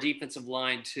from our defensive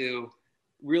line too,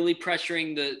 really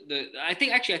pressuring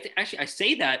I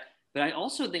say that, but I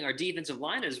also think our defensive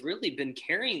line has really been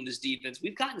carrying this defense.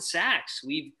 We've gotten sacks.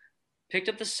 We've picked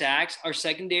up the sacks. Our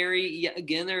secondary,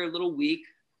 again, they're a little weak.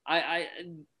 I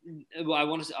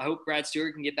hope Brad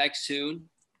Stewart can get back soon.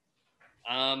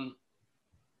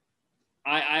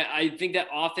 I think that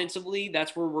offensively,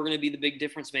 that's where we're going to be the big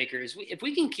difference makers. If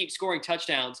we can keep scoring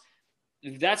touchdowns,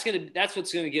 that's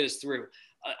what's going to get us through.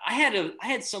 I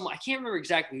had someone, I can't remember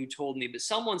exactly who told me, but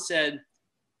someone said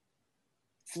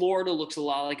Florida looks a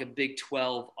lot like a Big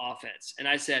 12 offense. And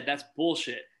I said, that's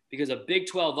bullshit, because a Big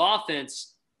 12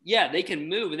 offense, yeah, they can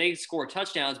move and they can score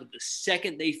touchdowns, but the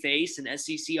second they face an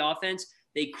SEC offense,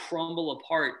 they crumble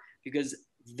apart because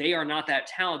they are not that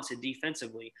talented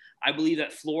defensively. I believe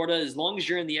that Florida, as long as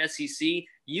you're in the SEC,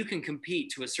 you can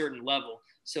compete to a certain level.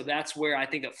 So that's where I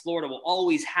think that Florida will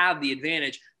always have the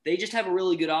advantage. They just have a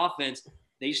really good offense.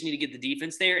 They just need to get the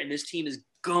defense there, and this team is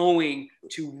going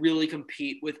to really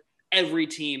compete with every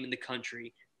team in the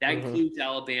country. That includes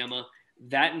Alabama.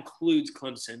 That includes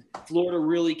Clemson. Florida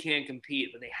really can compete,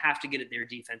 but they have to get it there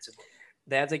defensively.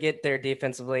 They have to get there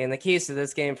defensively. And the keys to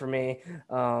this game for me,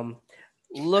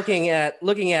 looking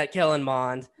at Kellen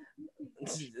Mond.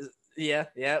 Yeah.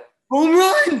 Home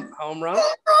run.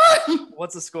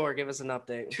 What's the score? Give us an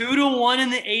update. 2-1 in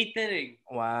the 8th inning.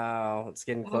 Wow, it's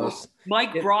getting close.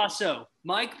 Mike Brasso.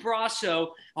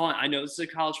 I know this is a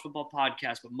college football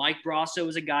podcast, but Mike Brasso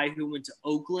is a guy who went to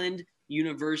Oakland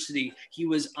University. He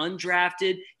was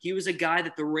undrafted. He was a guy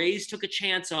that the Rays took a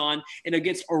chance on, and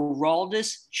against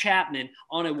Aroldis Chapman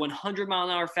on a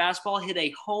 100-mile-an-hour fastball, hit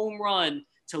a home run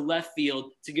to left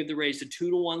field to give the Rays a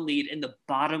 2-1 lead in the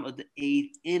bottom of the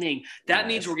 8th inning. That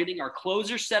means we're getting our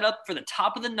closer set up for the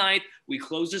top of the 9th. We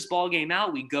close this ball game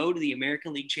out. We go to the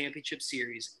American League Championship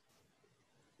Series.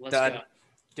 Let's go.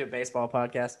 Do a baseball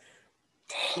podcast.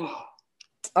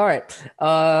 All right.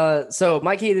 So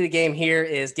my key to the game here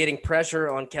is getting pressure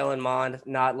on Kellen Mond,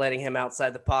 not letting him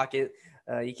outside the pocket.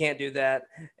 You can't do that.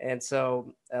 And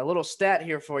so a little stat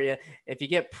here for you. If you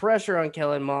get pressure on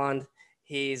Kellen Mond,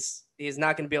 he's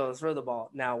not going to be able to throw the ball.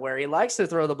 Now, where he likes to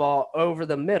throw the ball over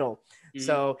the middle.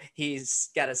 So he's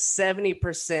got a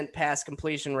 70% pass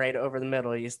completion rate over the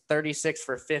middle. He's 36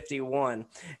 for 51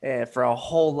 for a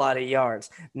whole lot of yards.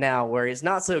 Now, where he's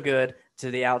not so good, to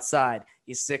the outside.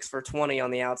 He's 6 for 20 on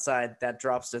the outside. That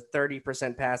drops to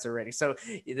 30% passer rating. So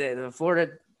the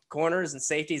Florida corners and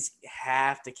safeties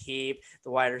have to keep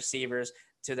the wide receivers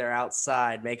to their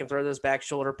outside, make them throw those back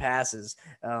shoulder passes,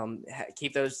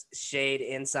 keep those shade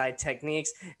inside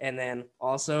techniques. And then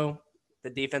also the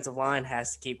defensive line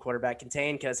has to keep quarterback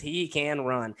contained because he can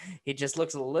run. He just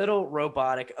looks a little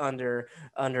robotic under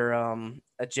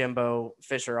a Jimbo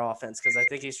Fisher offense, because I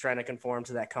think he's trying to conform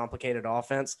to that complicated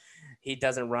offense. He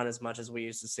doesn't run as much as we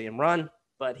used to see him run,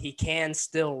 but he can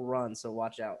still run, so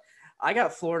watch out. I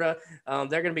got Florida.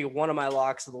 They're going to be one of my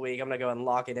locks of the week. I'm going to go ahead and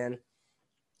lock it in.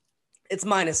 It's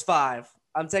 -5.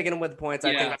 I'm taking them with the points.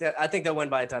 Yeah. I think they'll win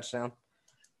by a touchdown.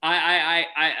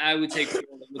 I would take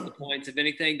Florida with the points. If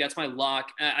anything, that's my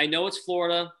lock. I know it's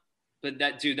Florida, but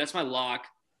that's my lock,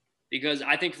 because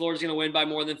I think Florida's going to win by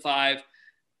more than 5.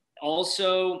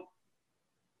 Also,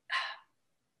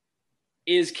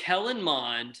 is Kellen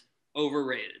Mond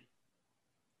overrated?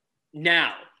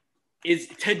 Now, is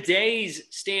today's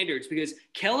standards, because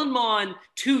Kellen Mond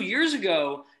 2 years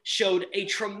ago showed a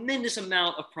tremendous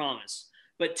amount of promise,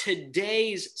 but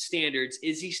today's standards,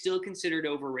 is he still considered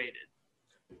overrated?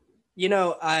 You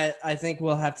know, I think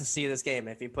we'll have to see this game.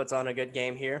 If he puts on a good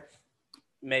game here,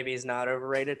 maybe he's not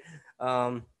overrated.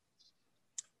 I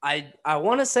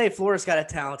want to say Florida's got a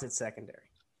talented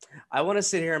secondary. I want to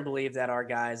sit here and believe that our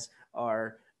guys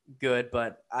are good,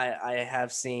 but I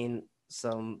have seen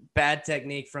some bad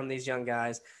technique from these young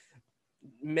guys,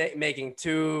 making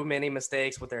too many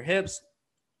mistakes with their hips,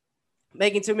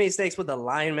 making too many mistakes with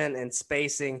alignment and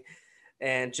spacing,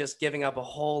 and just giving up a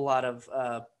whole lot of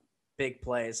big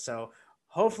plays. So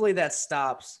hopefully that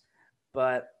stops.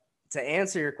 But to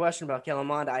answer your question about Kellen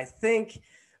Mond, I think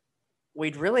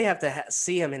we'd really have to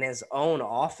see him in his own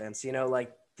offense. You know,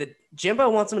 like the Jimbo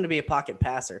wants him to be a pocket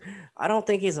passer. I don't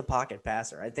think he's a pocket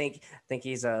passer. I think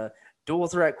he's a dual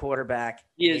threat quarterback.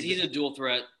 He is. He's a dual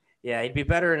threat. Yeah, he'd be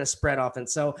better in a spread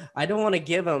offense. So I don't want to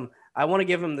give him. I want to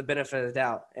give him the benefit of the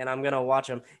doubt, and I'm gonna watch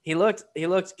him. He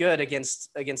looked good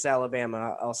against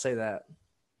Alabama. I'll say that.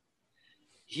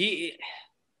 You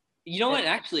know what?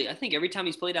 Actually, I think every time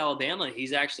he's played Alabama,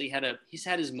 he's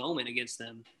had his moment against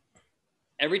them.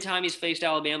 Every time he's faced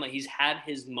Alabama, he's had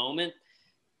his moment.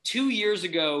 2 years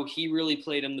ago, he really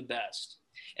played him the best,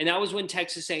 and that was when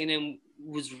Texas A&M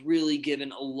was really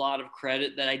given a lot of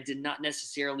credit that I did not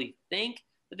necessarily think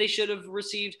that they should have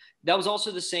received. That was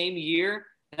also the same year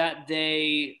that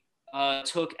they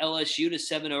took LSU to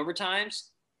 7 overtimes.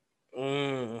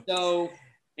 So,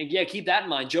 and yeah, keep that in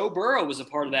mind. Joe Burrow was a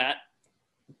part of that.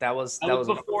 That was a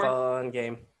fun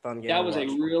game. That was a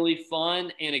really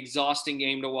fun and exhausting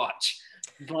game to watch.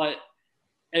 But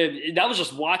that was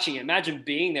just watching it. Imagine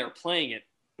being there playing it,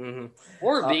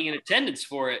 or being in attendance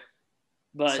for it.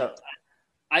 But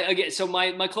so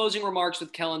my closing remarks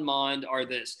with Kellen Mond are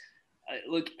this.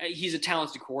 Look, he's a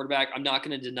talented quarterback. I'm not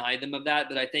going to deny them of that,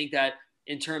 but I think that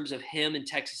in terms of him and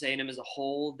Texas A&M as a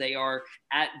whole, they are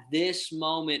at this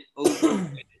moment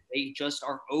overrated. They just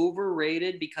are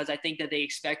overrated because I think that they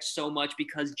expect so much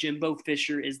because Jimbo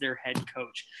Fisher is their head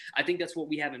coach. I think that's what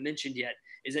we haven't mentioned yet,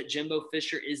 is that Jimbo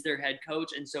Fisher is their head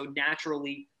coach, and so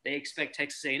naturally they expect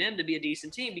Texas A&M to be a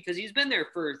decent team because he's been there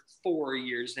for 4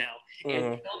 years now, and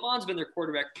Kellen Mond's been their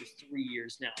quarterback for 3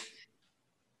 years now.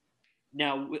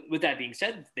 Now, with that being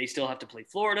said, they still have to play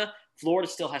Florida. Florida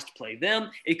still has to play them.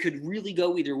 It could really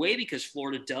go either way because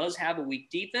Florida does have a weak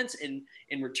defense, and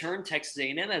in return, Texas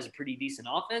A&M has a pretty decent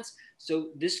offense. So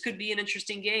this could be an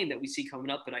interesting game that we see coming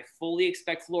up, but I fully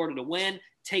expect Florida to win,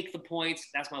 take the points.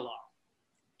 That's my lock.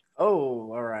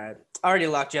 Oh, all right. I already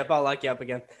locked you up. I'll lock you up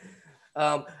again.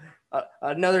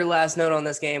 Another last note on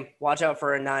this game. Watch out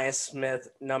for Ainias Smith,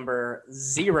 number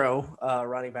 0,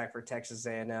 running back for Texas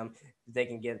A&M. They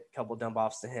can get a couple dump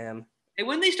offs to him. Hey,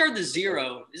 when they start the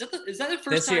 0, is that the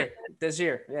first time? This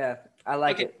year, yeah. I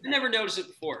like it. I never noticed it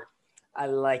before. I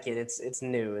like it. It's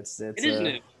new. It is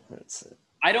new.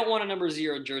 I don't want a number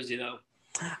 0 jersey though.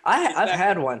 I've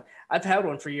had one. I've had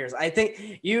one for years. I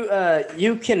think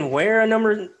you can wear a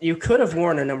number. You could have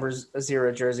worn a number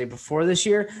 0 jersey before this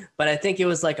year, but I think it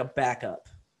was like a backup.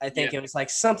 I think it was like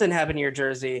something happened to your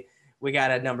jersey. We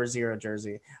got a number 0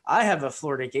 jersey. I have a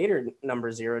Florida Gator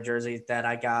number 0 jersey that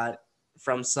I got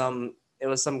from some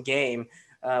game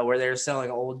where they're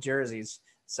selling old jerseys.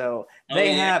 So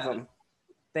they have them.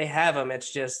 They have them.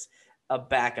 It's just a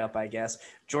backup, I guess.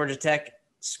 Georgia Tech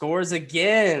scores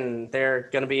again. They're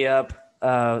going to be up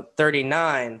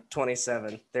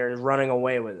 39-27. They're running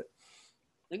away with it.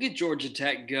 Look at Georgia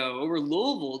Tech go over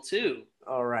Louisville too.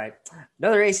 All right.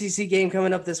 Another ACC game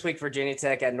coming up this week. Virginia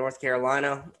Tech at North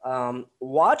Carolina.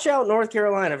 Watch out, North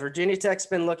Carolina. Virginia Tech's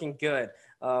been looking good.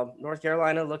 North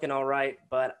Carolina looking all right.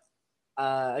 But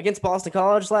against Boston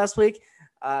College last week,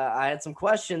 I had some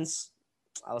questions.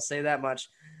 I'll say that much.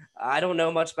 I don't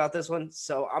know much about this one,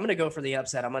 so I'm going to go for the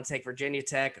upset. I'm going to take Virginia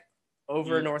Tech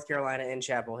over North Carolina in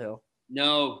Chapel Hill.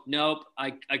 Nope.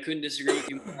 I couldn't disagree with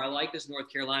you. I like this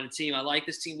North Carolina team. I like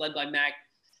this team led by Mac.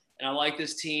 And I like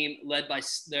this team led by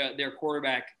their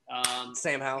quarterback.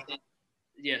 Sam Howell.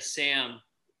 Yes, Sam.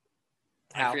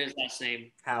 I forget his last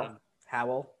name. Howell.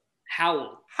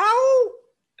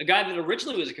 A guy that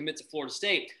originally was a commit to Florida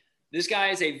State. This guy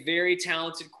is a very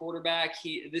talented quarterback.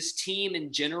 This team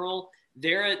in general,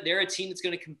 they're a team that's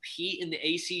going to compete in the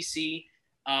ACC.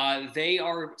 They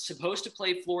are supposed to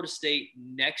play Florida State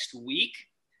next week,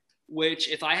 which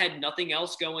if I had nothing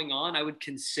else going on, I would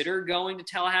consider going to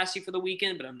Tallahassee for the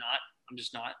weekend, but I'm not. I'm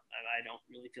just not. I don't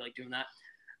really feel like doing that.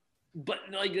 But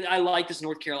I like this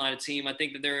North Carolina team. I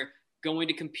think that they're going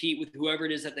to compete with whoever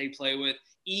it is that they play with,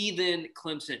 even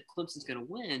Clemson. Clemson's going to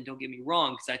win, don't get me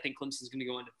wrong, because I think Clemson's going to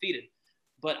go undefeated.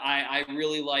 But I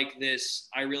really like this.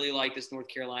 I really like this North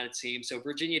Carolina team. So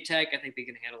Virginia Tech, I think they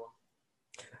can handle them.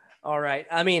 All right.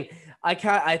 I mean,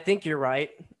 I think you're right,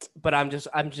 but I'm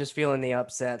just feeling the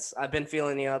upsets. I've been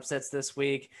feeling the upsets this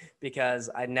week because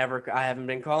I haven't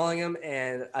been calling them,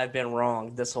 and I've been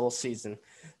wrong this whole season.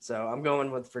 So I'm going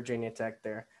with Virginia Tech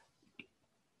there,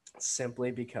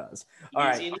 simply because. All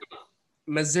right.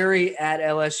 Missouri at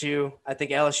LSU. I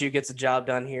think LSU gets the job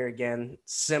done here again,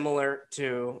 similar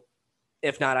to,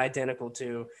 if not identical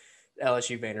to,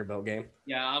 LSU Vanderbilt game.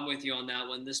 Yeah, I'm with you on that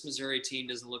one. This Missouri team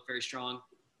doesn't look very strong.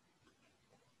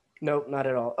 Nope, not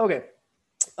at all. Okay.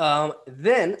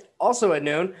 Then also at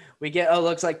noon, we get,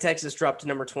 looks like Texas dropped to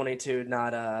number 22,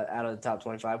 not out of the top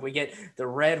 25. We get the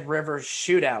Red River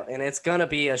Shootout, and it's going to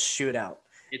be a shootout.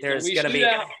 there's going to be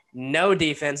no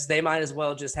defense. They might as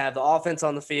well just have the offense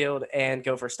on the field and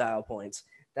go for style points.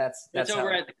 That's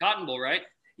over at the Cotton Bowl, right?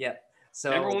 Yep.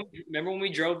 So remember when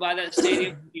we drove by that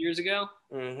stadium 2 years ago?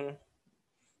 Mm-hmm.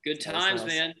 Good times,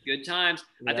 man. Good times.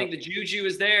 Yep. I think the juju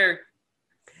is there.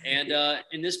 And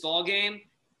in this ball game,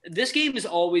 this game is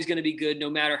always going to be good no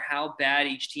matter how bad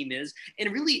each team is.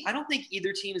 And really, I don't think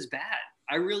either team is bad.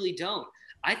 I really don't.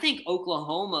 I think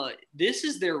Oklahoma, this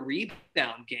is their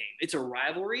rebound game. It's a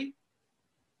rivalry.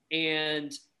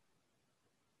 And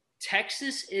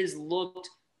Texas is looked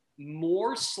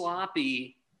more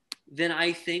sloppy than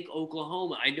I think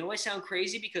Oklahoma. I know I sound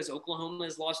crazy because Oklahoma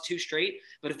has lost 2 straight,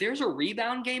 but if there's a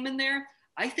rebound game in there,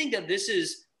 I think that this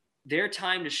is their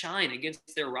time to shine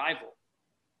against their rival.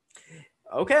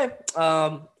 Okay.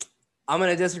 I'm going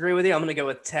to disagree with you. I'm going to go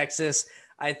with Texas.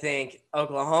 I think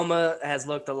Oklahoma has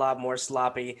looked a lot more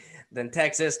sloppy than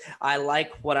Texas. I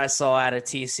like what I saw out of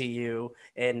TCU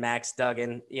and Max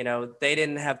Duggan. You know, they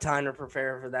didn't have time to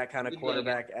prepare for that kind of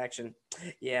quarterback action.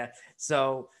 Yeah.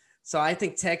 So I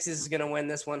think Texas is going to win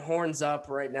this one. Horns up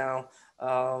right now.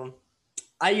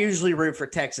 I usually root for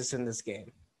Texas in this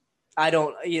game. I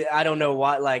don't know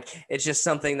why. Like, it's just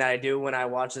something that I do when I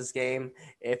watch this game.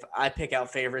 If I pick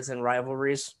out favorites in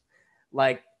rivalries,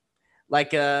 like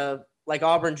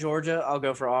Auburn, Georgia, I'll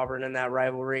go for Auburn in that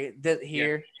rivalry.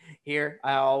 Here,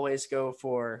 I always go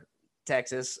for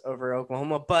Texas over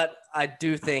Oklahoma, but I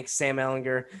do think Sam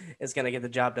Ehlinger is going to get the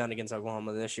job done against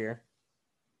Oklahoma this year.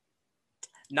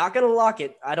 Not going to lock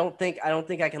it. I don't think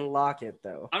I can lock it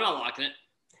though. I'm not locking it.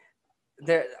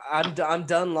 I'm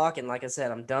done locking. Like I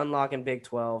said, I'm done locking Big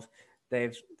 12.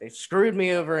 They've screwed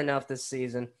me over enough this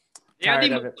season. They're the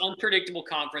most unpredictable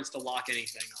conference to lock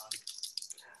anything on.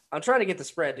 I'm trying to get the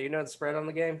spread. Do you know the spread on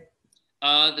the game?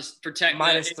 This protect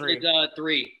minus 3.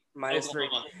 3. Minus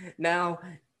Oklahoma. 3. Now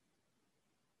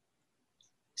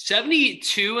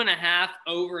 72.5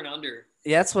 over and under.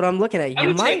 Yeah, that's what I'm looking at.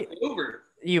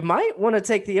 You might want to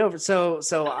take the over. So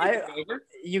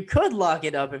you could lock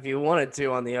it up if you wanted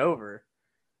to on the over.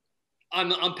 I'm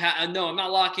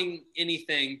not locking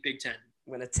anything Big Ten.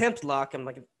 I'm gonna tempt lock. I'm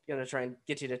like gonna try and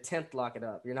get you to tempt lock it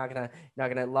up. You're not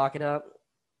gonna lock it up.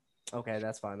 Okay,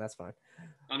 that's fine.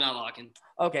 I'm not locking.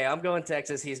 Okay, I'm going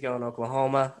Texas. He's going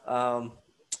Oklahoma.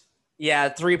 Yeah,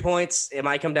 3 points. It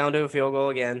might come down to a field goal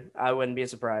again. I wouldn't be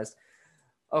surprised.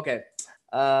 Okay.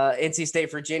 NC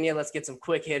State, Virginia. Let's get some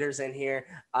quick hitters in here.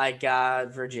 I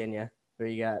got Virginia. Who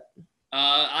you got?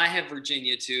 I have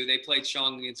Virginia too. They played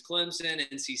strong against Clemson.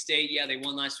 NC State, yeah, they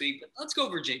won last week, but let's go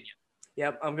Virginia.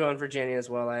 Yep, I'm going Virginia as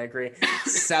well. I agree.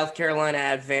 South Carolina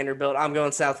at Vanderbilt. I'm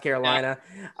going South Carolina.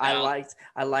 Yeah.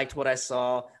 I liked what I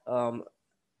saw a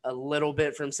little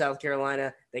bit from South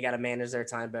Carolina. They got to manage their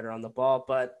time better on the ball,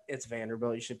 but it's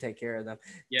Vanderbilt. You should take care of them.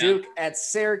 Yeah. Duke at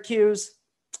Syracuse.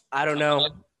 I don't know.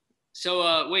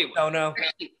 Wait. Don't know.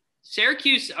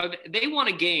 Syracuse, they won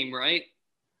a game, right?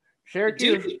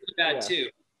 Syracuse. Duke was bad too.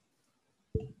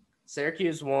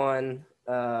 Syracuse won.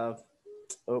 Let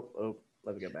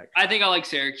me go back. I think I like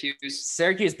Syracuse.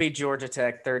 Syracuse beat Georgia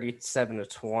Tech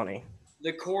 37-20.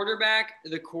 The quarterback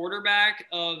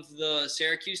of the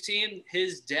Syracuse team,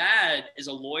 his dad is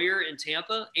a lawyer in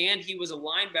Tampa, and he was a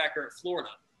linebacker at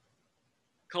Florida.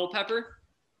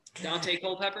 Dante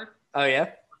Culpepper. Oh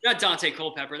yeah. Not Dante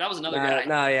Culpepper. That was another guy.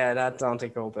 No, yeah, not Dante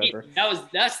Culpepper.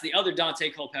 That's the other Dante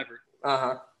Culpepper.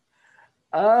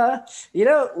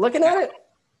 Looking at it,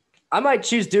 I might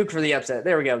choose Duke for the upset.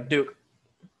 There we go, Duke.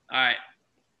 All right,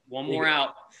 one more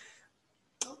out.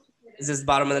 Is this the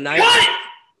bottom of the ninth? Got it.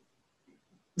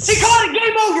 He called it.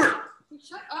 Game over.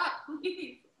 Shut up,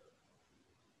 please.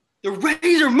 The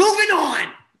Rays are moving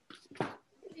on.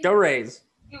 Go Rays.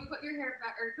 You put your hair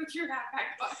back or put your hat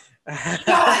back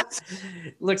on.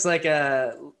 Looks like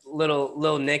a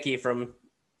little Nicky from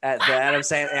the Adam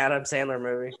Sandler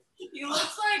movie. He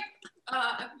looks like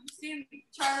if you've seen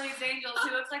Charlie's Angels,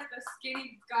 he looks like the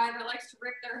skinny guy that likes to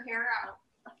rip their hair out.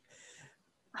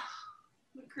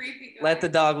 The creepy guy. Let the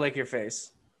dog lick your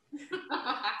face.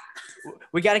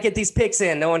 We got to get these picks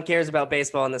in. No one cares about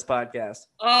baseball in this podcast.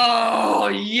 Oh,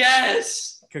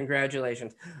 yes.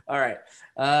 Congratulations. All right.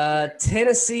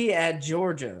 Tennessee at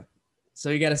Georgia. So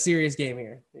you got a serious game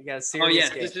here. You got a serious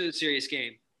game. This is a serious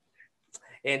game.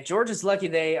 And Georgia's lucky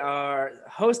they are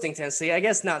hosting Tennessee. I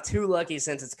guess not too lucky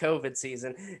since it's COVID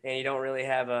season and you don't really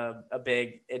have a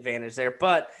big advantage there.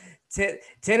 But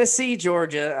Tennessee,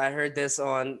 Georgia, I heard this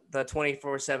on the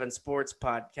 24/7 Sports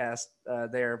podcast,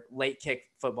 their late kick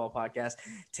football podcast.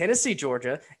 Tennessee,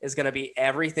 Georgia is going to be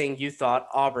everything you thought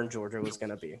Auburn, Georgia was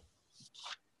going to be.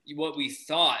 What we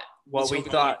thought. What we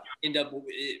thought.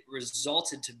 It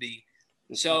resulted to be.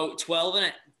 So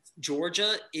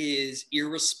Georgia is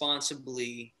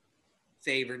irresponsibly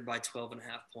favored by 12.5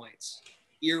 points.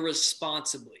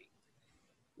 Irresponsibly.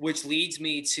 Which leads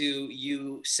me to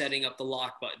you setting up the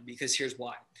lock button, because here's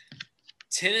why.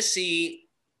 Tennessee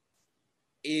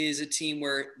is a team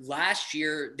where last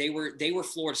year they were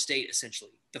Florida State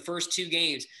essentially. The first 2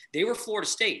 games, they were Florida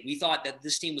State. We thought that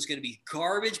this team was going to be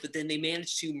garbage, but then they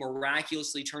managed to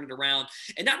miraculously turn it around.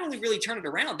 And not only really turn it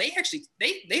around,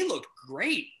 they looked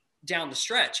great down the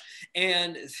stretch.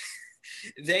 And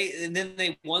then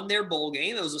they won their bowl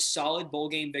game. It was a solid bowl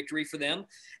game victory for them.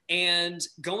 And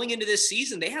going into this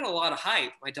season, they had a lot of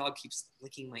hype. My dog keeps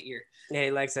licking my ear. Yeah,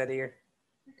 he likes that ear.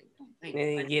 Get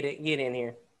in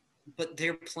here. But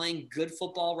they're playing good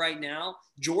football right now.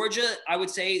 Georgia, I would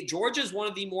say Georgia is one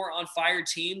of the more on fire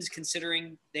teams,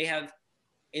 considering they have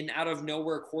an out of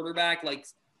nowhere quarterback like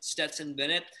Stetson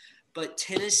Bennett. But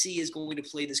Tennessee is going to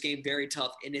play this game very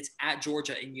tough, and it's at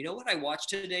Georgia. And you know what I watched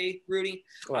today, Rudy?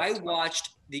 What? I watched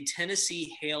the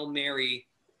Tennessee Hail Mary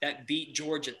that beat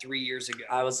Georgia 3 years ago.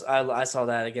 I saw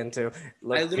that again too.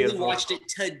 I literally watched it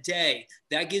today.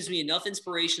 That gives me enough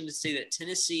inspiration to say that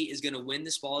Tennessee is going to win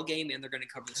this ball game and they're going to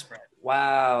cover the spread.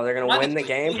 Wow, they're going to win the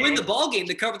game? Win the ball game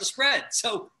to cover the spread.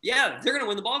 So, yeah, they're going to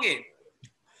win the ball game.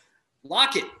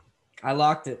 Lock it. I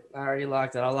locked it. I already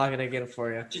locked it. I'll lock it again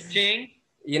for you. Cha-ching.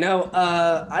 You know,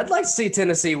 I'd like to see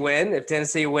Tennessee win. If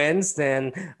Tennessee wins,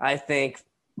 then I think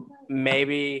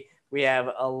maybe we have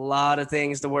a lot of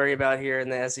things to worry about here in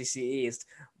the SEC East.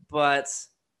 But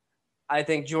I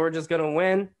think Georgia's going to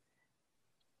win.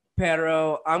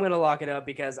 Pedro, I'm going to lock it up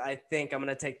because I think I'm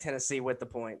going to take Tennessee with the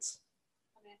points.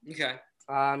 Okay.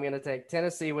 I'm going to take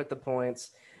Tennessee with the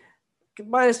points.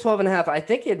 Minus 12.5. I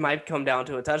think it might come down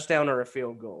to a touchdown or a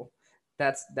field goal.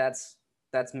 That's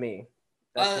me.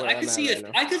 I could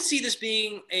see this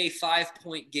being a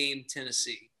 5-point game,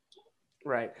 Tennessee.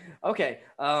 Right. Okay.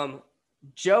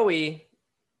 Joey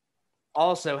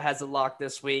also has a lock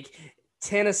this week.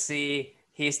 Tennessee,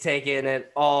 he's taking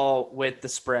it all with the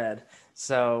spread.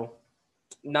 So,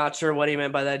 not sure what he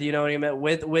meant by that. Do you know what he meant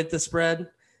with the spread?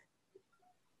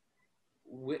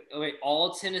 Wait,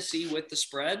 all Tennessee with the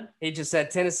spread? He just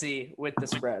said Tennessee with the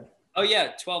spread. Oh,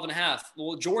 yeah, 12.5.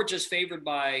 Well, Georgia's favored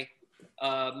by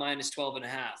minus 12.5.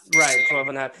 Right,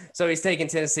 12.5. So he's taking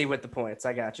Tennessee with the points.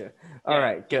 I got you. All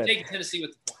right, good. Taking Tennessee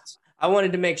with the points. I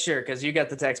wanted to make sure because you got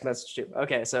the text message too.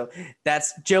 Okay, so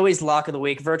that's Joey's lock of the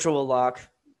week, virtual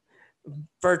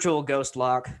ghost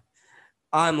lock.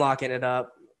 I'm locking it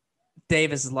up.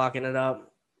 Davis is locking it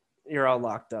up. You're all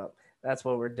locked up. That's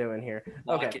what we're doing here.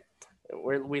 Okay,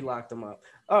 we locked them up.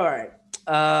 All right.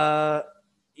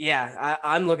 Yeah,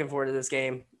 I'm looking forward to this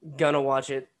game. Gonna watch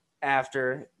it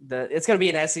after it's gonna be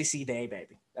an SEC day,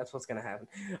 baby. That's what's going to happen.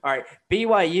 All right.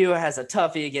 BYU has a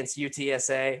toughie against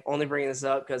UTSA. Only bringing this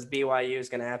up because BYU is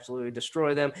going to absolutely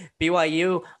destroy them.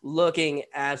 BYU looking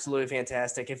absolutely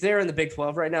fantastic. If they're in the Big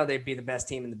 12 right now, they'd be the best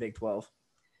team in the Big 12.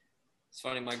 It's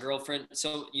funny. My girlfriend –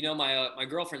 so, you know, my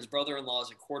girlfriend's brother-in-law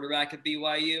is a quarterback at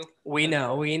BYU. We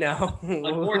know.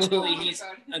 Unfortunately, he's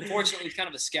kind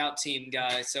of a scout team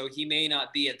guy, so he may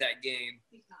not be at that game.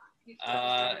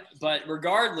 But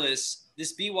regardless –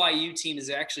 this BYU team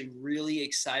is actually really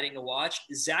exciting to watch.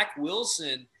 Zach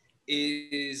Wilson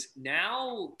is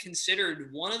now considered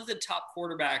one of the top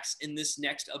quarterbacks in this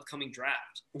next upcoming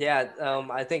draft. Yeah,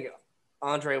 I think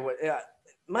Andre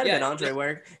might have been Andre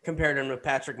Ware compared him to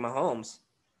Patrick Mahomes.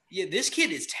 Yeah, this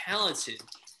kid is talented.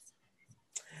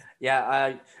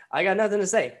 Yeah, I got nothing to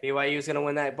say. BYU is going to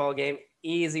win that ball game.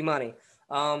 Easy money.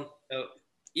 By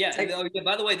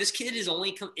the way, this kid is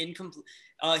only incomplete.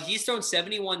 He's thrown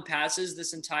 71 passes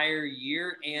this entire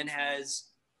year and has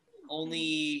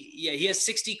he has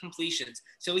 60 completions.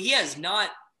 So he has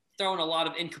not thrown a lot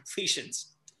of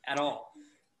incompletions at all.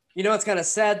 You know what's kind of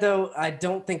sad though? I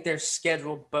don't think their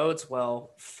schedule bodes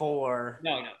well for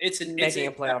making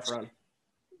a playoff run.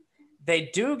 They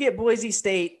do get Boise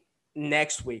State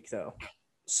next week though,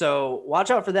 so watch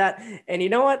out for that. And you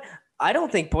know what? I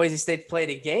don't think Boise State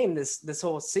played a game this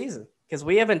whole season because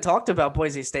we haven't talked about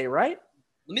Boise State, right?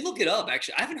 Let me look it up.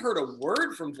 Actually, I haven't heard a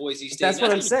word from Boise State. That's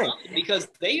what I'm saying. Because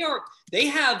they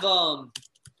have oh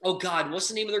God, what's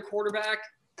the name of their quarterback?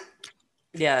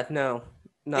 Yeah, no.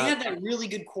 They had that really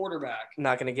good quarterback.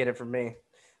 Not gonna get it from me.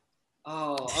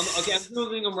 Oh, I'm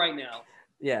Googling them right now.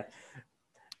 Yeah.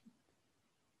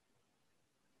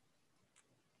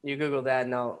 You Google that,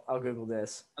 and I'll Google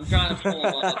this. I'm trying to pull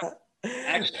them up.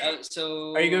 Actually,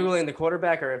 so are you Googling the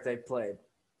quarterback or if they played?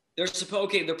 They're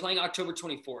playing October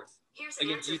 24th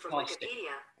against Utah State.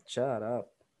 Shut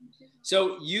up.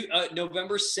 So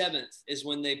November 7th is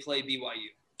when they play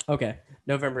BYU. Okay,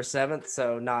 November 7th.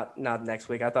 So not next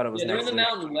week. I thought it was Yeah, they're in next the week.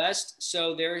 Mountain West,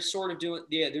 so they're sort of doing.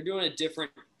 Yeah, they're doing a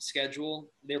different schedule.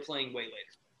 They're playing way later.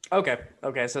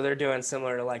 Okay. So they're doing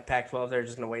similar to like Pac-12. They're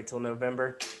just gonna wait till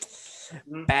November.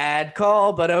 Mhm. Bad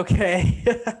call, but okay.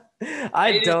 I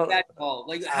It is don't. bad call.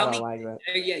 Like I how don't many? like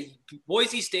that. Yeah,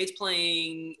 Boise State's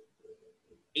playing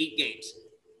 8 games.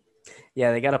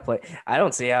 Yeah, they gotta play. I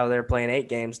don't see how they're playing 8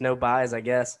 games. No buys, I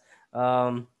guess.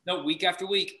 No, week after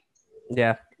week.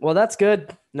 Yeah. Well, that's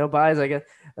good. No buys, I guess.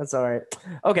 That's all right.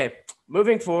 Okay.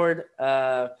 Moving forward,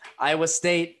 Iowa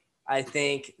State. I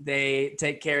think they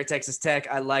take care of Texas Tech.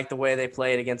 I like the way they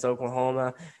played against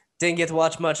Oklahoma. Didn't get to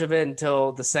watch much of it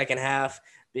until the second half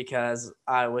because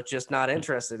I was just not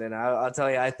interested in it. I'll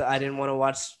tell you, I didn't want to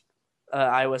watch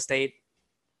Iowa State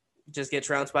just get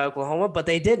trounced by Oklahoma, but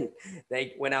they didn't.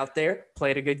 They went out there,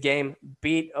 played a good game,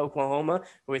 beat Oklahoma,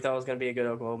 who we thought was going to be a good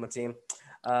Oklahoma team.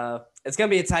 It's going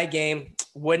to be a tight game.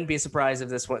 Wouldn't be surprised if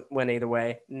this went either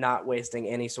way. Not wasting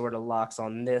any sort of locks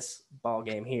on this ball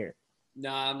game here.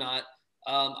 No, I'm not.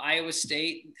 Iowa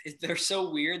State, they're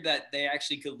so weird that they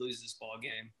actually could lose this ball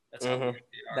game. That's how weird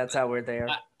they are. That's how weird they are.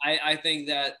 I think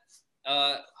that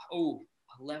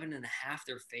 11 and a half,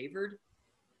 they're favored.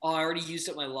 Oh, I already used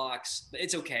up my locks, but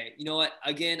it's okay. You know what?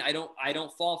 Again, I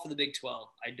don't fall for the Big 12.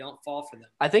 I don't fall for them.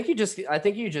 I think you just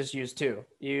used 2.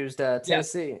 You used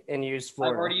Tennessee and you used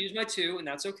Florida. I've already used my 2, and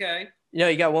that's okay. No,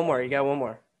 you got one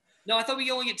more. No, I thought we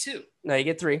only get 2. No, you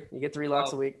get 3. You get 3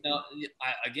 locks a week. No,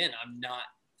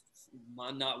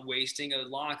 I'm not wasting a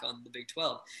lock on the Big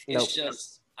 12. It's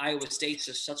just Iowa State's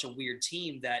just such a weird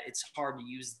team that it's hard to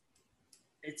use.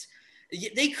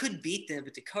 They could beat them,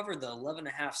 but to cover the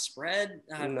 11.5 spread,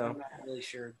 I'm not really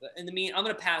sure. But I'm going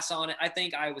to pass on it. I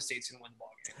think Iowa State's going to win the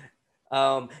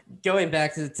ball game. Going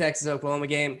back to the Texas-Oklahoma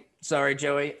game. Sorry,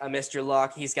 Joey, I missed your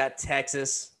lock. He's got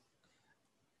Texas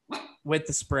with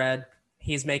the spread.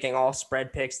 He's making all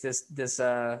spread picks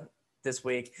this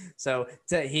week. So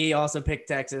he also picked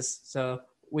Texas. So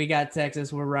we got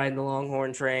Texas. We're riding the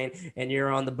Longhorn train, and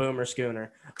you're on the Boomer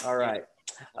schooner. All right.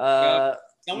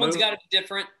 Someone's got to be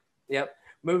different. Yep.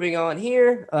 Moving on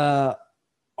here.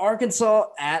 Arkansas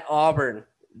at Auburn.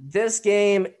 This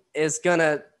game is going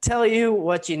to tell you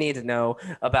what you need to know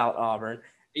about Auburn.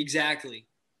 Exactly.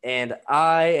 And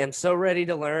I am so ready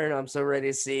to learn. I'm so ready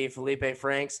to see Felipe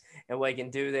Franks and what he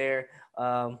can do there.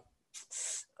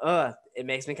 It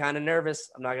makes me kind of nervous.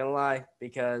 I'm not going to lie,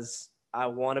 because I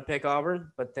want to pick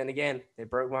Auburn. But then again, they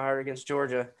broke my heart against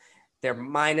Georgia. They're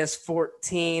minus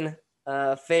 14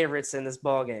 favorites in this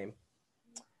ball game.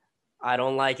 I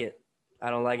don't like it. I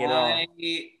don't like it at all.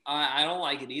 I don't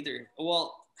like it either.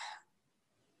 Well,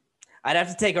 I'd have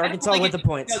to take Arkansas with the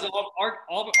points. Because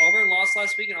Auburn lost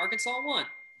last week and Arkansas won.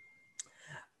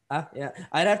 Yeah,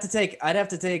 I'd have to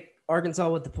take Arkansas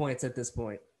with the points at this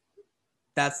point.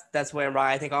 That's where I'm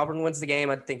right. I think Auburn wins the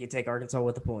game. I think you take Arkansas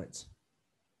with the points.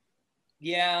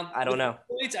 Yeah, I don't know.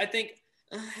 Points, I think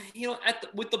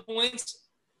with the points.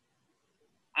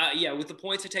 With the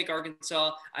points to take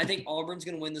Arkansas, I think Auburn's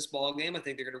going to win this ball game. I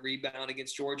think they're going to rebound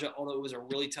against Georgia, although it was a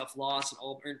really tough loss.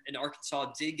 And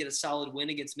Arkansas did get a solid win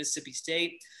against Mississippi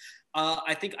State.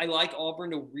 I think I like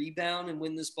Auburn to rebound and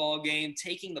win this ball game.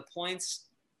 Taking the points,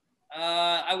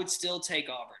 I would still take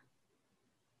Auburn.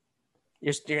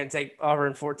 You're going to take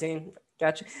Auburn 14?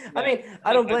 Gotcha. Yeah. I mean,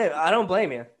 I don't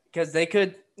blame you, because they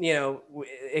could,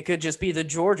 it could just be the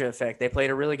Georgia effect. They played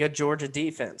a really good Georgia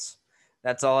defense.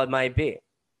 That's all it might be.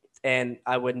 And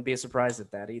I wouldn't be surprised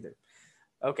at that either.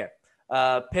 Okay.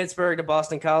 Pittsburgh to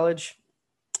Boston College.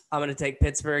 I'm going to take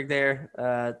Pittsburgh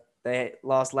there. They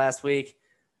lost last week.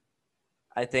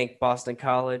 I think Boston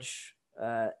College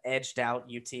edged out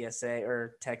UTSA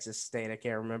or Texas State. I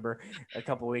can't remember, a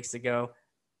couple weeks ago.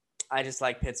 I just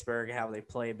like Pittsburgh, how they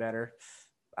play better.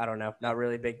 I don't know. Not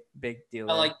really big deal.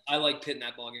 I like Pitt in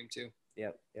that ballgame too.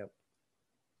 Yep.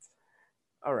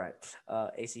 All right.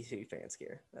 ACC fans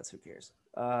care. That's who cares.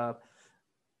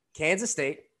 Kansas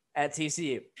State at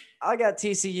TCU. I got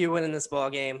TCU winning this ball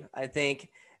game. I think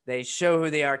they show who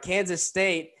they are. Kansas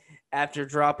State, after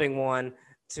dropping one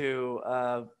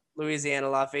to Louisiana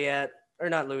Lafayette, or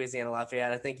not Louisiana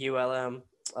Lafayette, I think ULM.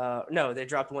 No, they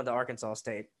dropped one to Arkansas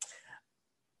State.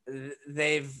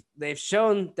 They've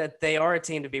shown that they are a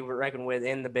team to be reckoned with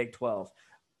in the Big 12.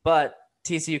 But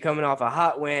TCU coming off a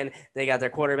hot win. They got their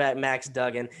quarterback, Max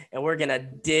Duggan, and we're going to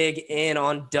dig in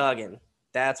on Duggan.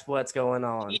 That's what's going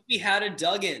on. Teach me how to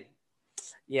Duggan.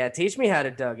 Yeah, teach me how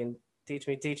to Duggan. Teach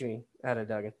me how to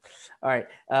Duggan. All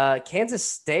right. Kansas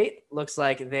State looks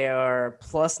like they are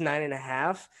plus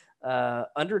 9.5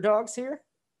 underdogs here.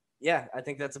 Yeah, I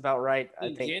think that's about right.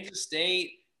 I think Kansas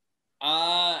State,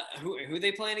 Who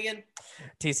they playing again?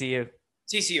 TCU.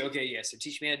 TCU. Okay, yeah. So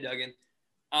teach me how to Duggan.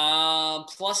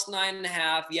 Plus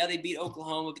 9.5. Yeah, they beat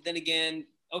Oklahoma, but then again,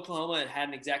 Oklahoma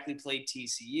hadn't exactly played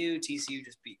TCU. TCU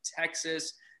just beat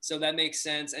Texas, so that makes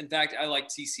sense. In fact, I like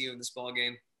TCU in this ball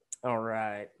game. All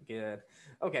right, good.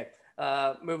 Okay,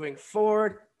 moving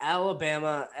forward,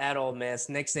 Alabama at Ole Miss.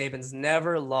 Nick Saban's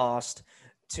never lost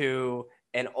to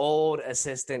an old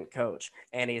assistant coach,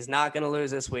 and he's not going to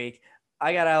lose this week.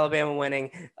 I got Alabama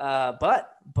winning,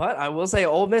 but I will say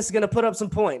Ole Miss is going to put up some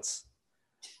points.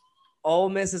 Ole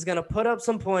Miss is going to put up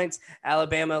some points.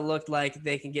 Alabama looked like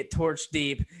they can get torched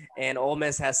deep, and Ole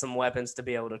Miss has some weapons to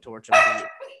be able to torch them deep.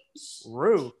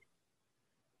 Rue.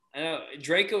 I know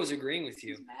Draco is agreeing with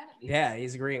you. Yeah,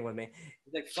 he's agreeing with me.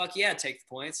 He's like, fuck yeah, take the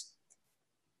points.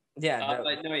 Yeah.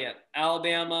 But no, yeah.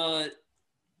 Alabama,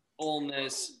 Ole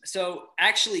Miss. So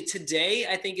actually today,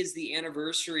 I think is the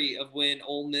anniversary of when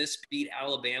Ole Miss beat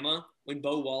Alabama when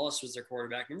Bo Wallace was their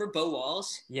quarterback. Remember Bo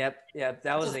Wallace? Yep.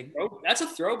 That's a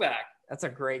throwback. That's a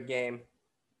great game.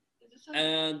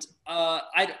 And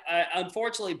I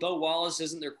unfortunately, Bo Wallace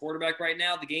isn't their quarterback right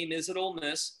now. The game is at Ole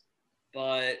Miss,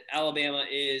 but Alabama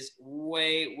is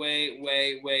way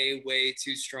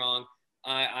too strong.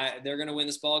 They're going to win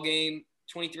this ball game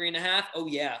 23.5. Oh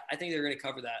yeah, I think they're going to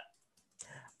cover that.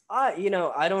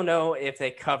 I don't know if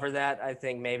they cover that. I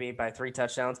think maybe by 3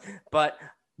 touchdowns, but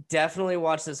definitely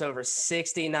watch this over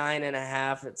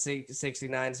 69.5. At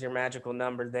 69 is your magical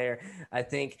number there. I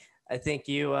think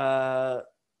you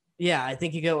I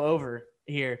think you go over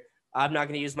here. I'm not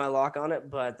going to use my lock on it,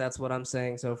 but that's what I'm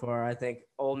saying so far. I think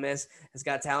Ole Miss has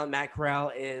got talent. Matt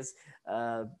Corral is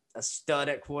a stud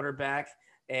at quarterback,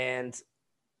 and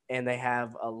they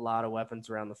have a lot of weapons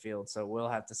around the field. So we'll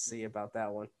have to see about that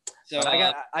one. So but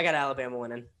I got Alabama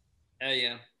winning.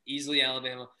 Yeah, easily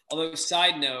Alabama. Although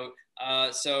side note,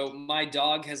 so my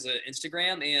dog has an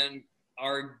Instagram, and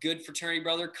our good fraternity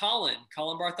brother Colin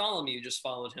Bartholomew just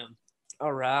followed him.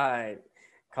 All right.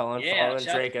 Colin following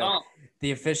Draco,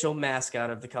 the official mascot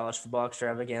of the College Football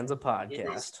Extravaganza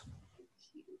podcast.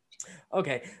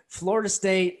 Okay, Florida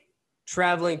State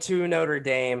traveling to Notre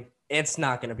Dame. It's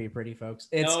not going to be pretty, folks.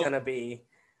 It's going to be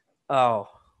bad.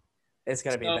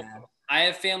 I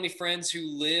have family friends who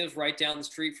live right down the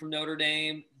street from Notre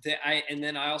Dame. And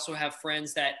then I also have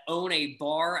friends that own a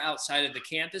bar outside of the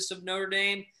campus of Notre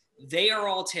Dame. They are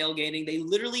all tailgating. They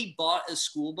literally bought a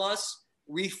school bus,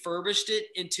 refurbished it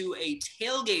into a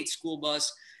tailgate school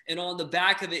bus, and on the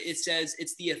back of it, it says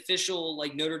it's the official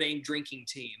like Notre Dame drinking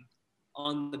team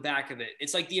on the back of it.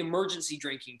 It's like the emergency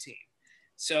drinking team.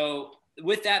 So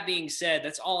with that being said,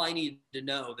 that's all I need to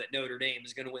know that Notre Dame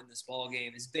is going to win this ball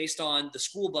game is based on the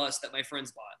school bus that my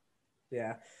friends bought.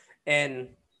 Yeah. And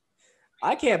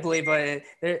I can't believe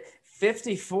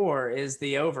 54 is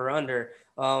the over under.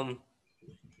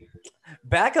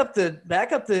 Back up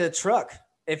the truck.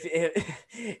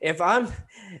 If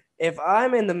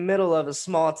I'm in the middle of a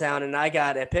small town and I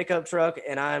got a pickup truck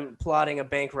and I'm plotting a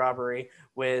bank robbery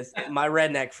with my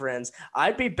redneck friends,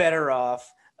 I'd be better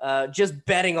off just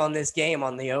betting on this game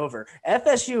on the over.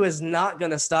 FSU is not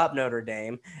going to stop Notre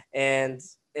Dame, and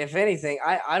if anything,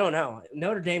 I don't know.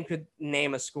 Notre Dame could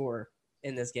name a score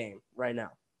in this game right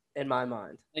now, in my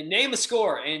mind. Like, name a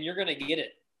score, and you're going to get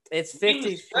it. It's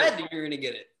 50. Spread, you're going to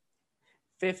get it.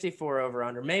 54 over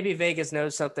under. Maybe Vegas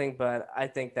knows something, but I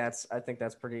think that's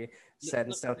pretty set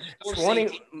in stone.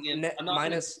 20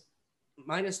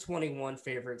 minus 21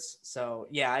 favorites. So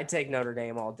yeah, I take Notre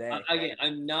Dame all day. Again,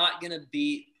 I'm not gonna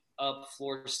beat up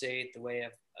Florida State the way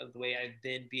I've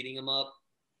been beating them up,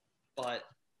 but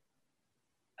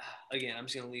again, I'm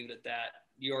just gonna leave it at that.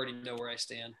 You already know where I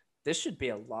stand. This should be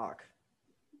a lock.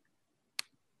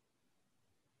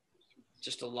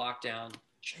 Just a lockdown,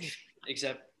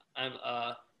 except I'm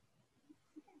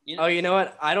Oh, you know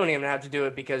what? I don't even have to do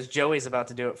it because Joey's about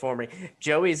to do it for me.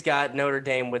 Joey's got Notre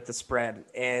Dame with the spread,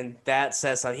 and that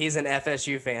says something. He's an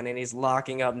FSU fan, and he's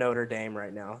locking up Notre Dame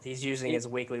right now. He's using his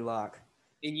weekly lock.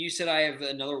 And you said I have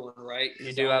another one, right?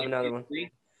 You do have another one.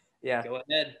 Yeah. Go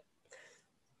ahead.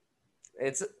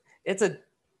 It's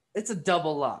a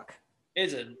double lock.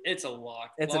 It's a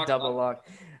lock. It's a double lock.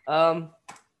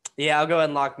 Yeah, I'll go ahead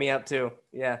and lock me up too.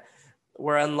 Yeah.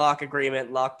 We're on lock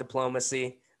agreement, lock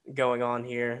diplomacy going on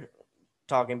here,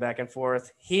 talking back and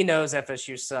forth. He knows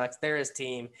FSU sucks. They're his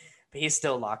team, but he's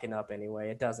still locking up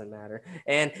anyway. It doesn't matter.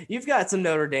 And you've got some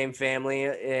Notre Dame family,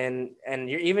 and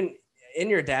you're even in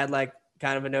your dad like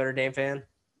kind of a Notre Dame fan.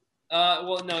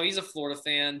 Well, no, he's a Florida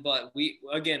fan, but we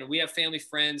have family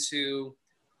friends who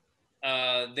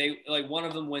they like one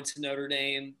of them went to Notre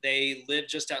Dame. They live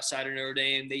just outside of Notre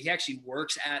Dame. He actually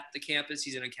works at the campus.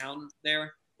 He's an accountant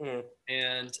there.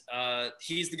 And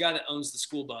he's the guy that owns the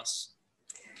school bus.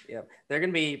 Yep. They're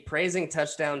going to be praising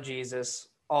touchdown Jesus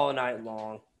all night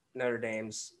long. Notre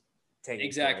Dame's taking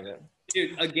Exactly. care of it.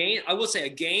 Dude, I will say a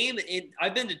game.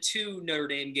 I've been to 2 Notre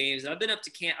Dame games. I've been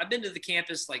I've been to the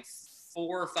campus like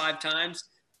 4 or 5 times.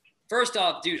 First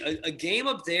off, dude, a game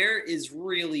up there is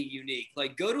really unique.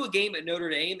 Like, go to a game at Notre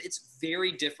Dame. It's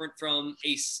very different from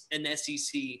an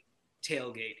SEC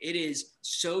tailgate. It is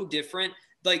so different.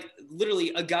 Like,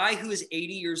 literally, a guy who is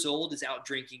 80 years old is out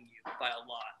drinking you by a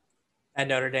lot. At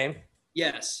Notre Dame?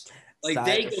 Yes. Like,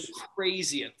 they go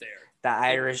crazy up there. The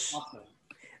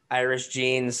Irish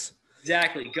genes.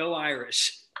 Exactly. Go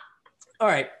Irish. All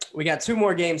right. We got 2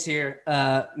 more games here.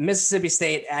 Mississippi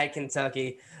State at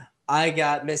Kentucky. I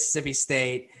got Mississippi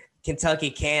State. Kentucky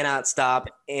cannot stop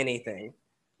anything.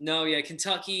 No, yeah.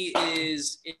 Kentucky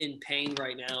is in pain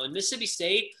right now. And Mississippi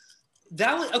State,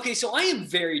 so I am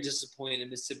very disappointed in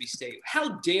Mississippi State.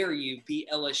 How dare you beat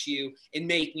LSU and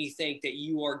make me think that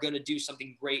you are going to do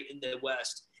something great in the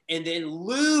West and then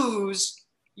lose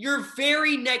your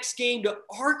very next game to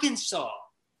Arkansas.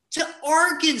 To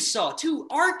Arkansas.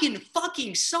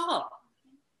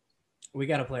 We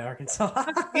got to play Arkansas.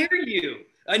 How dare you?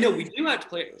 I know we do have to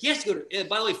play. He has to go to.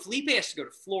 By the way, Felipe has to go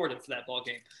to Florida for that ball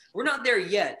game. We're not there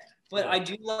yet, but I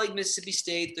do like Mississippi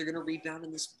State. They're going to rebound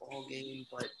in this ball game,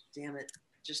 but damn it.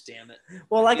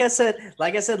 Well, like I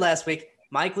said last week,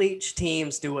 Mike Leach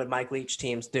teams do what Mike Leach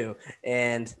teams do,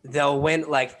 and they'll win.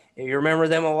 Like, if you remember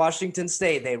them at Washington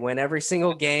State, they'd win every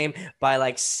single game by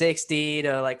like 60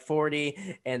 to like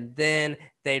 40, and then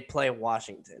they'd play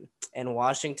Washington, and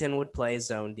Washington would play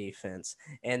zone defense,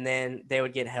 and then they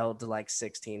would get held to like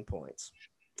 16 points.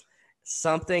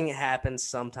 Something happens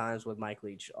sometimes with Mike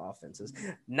Leach offenses.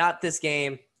 Not this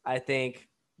game. I think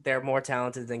they're more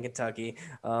talented than Kentucky.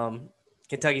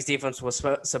 Kentucky's defense was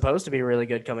supposed to be really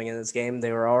good coming in this game.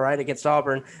 They were all right against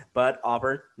Auburn, but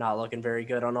Auburn not looking very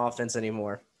good on offense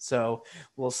anymore. So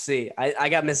we'll see. I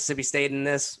got Mississippi State in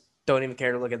this. Don't even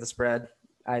care to look at the spread.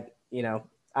 I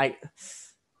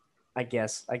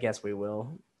guess we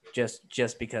will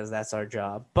just because that's our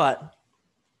job. But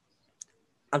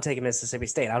I'm taking Mississippi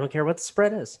State. I don't care what the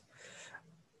spread is.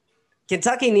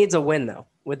 Kentucky needs a win, though.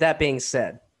 With that being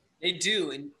said, they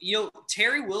do. And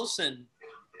Terry Wilson,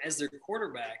 as their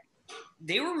quarterback,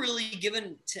 they were really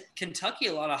giving Kentucky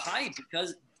a lot of hype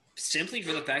because simply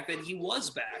for the fact that he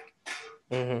was back.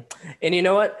 Mm-hmm. And you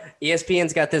know what?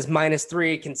 ESPN's got this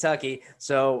 -3 Kentucky,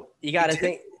 so you got to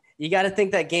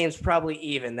think that game's probably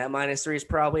even. That -3 is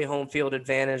probably home field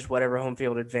advantage, whatever home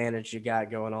field advantage you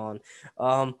got going on.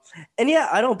 And yeah,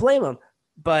 I don't blame them,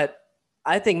 but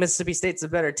I think Mississippi State's a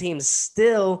better team.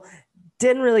 Still,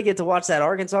 didn't really get to watch that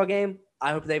Arkansas game.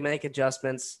 I hope they make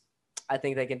adjustments. I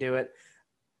think they can do it.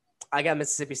 I got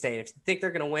Mississippi State. If you think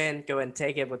they're going to win, go ahead and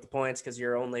take it with the points because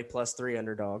you're only +3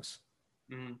 underdogs.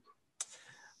 Mm-hmm.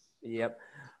 Yep.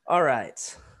 All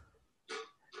right.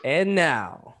 And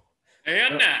now,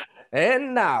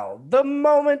 the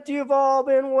moment you've all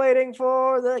been waiting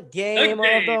for, the game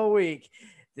of the week.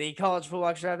 The college football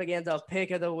extravaganza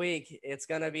pick of the week. It's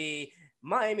going to be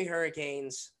Miami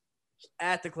Hurricanes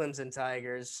at the Clemson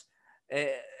Tigers.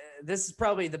 This is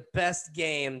probably the best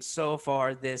game so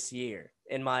far this year,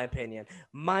 in my opinion.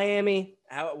 Miami,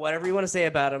 whatever you want to say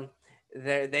about them,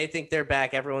 they think they're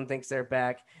back. Everyone thinks they're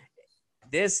back.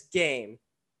 This game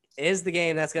is the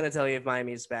game that's going to tell you if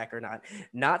Miami is back or not.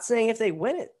 Not saying if they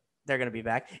win it, they're going to be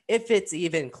back. If it's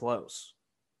even close.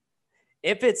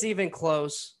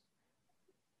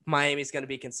 Miami's going to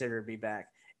be considered to be back.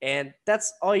 And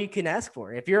that's all you can ask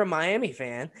for. If you're a Miami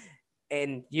fan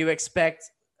and you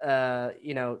expect to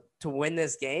win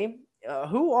this game,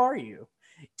 who are you?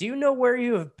 Do you know where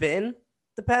you have been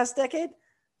the past decade?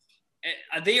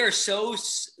 They are so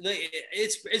 –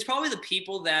 it's probably the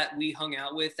people that we hung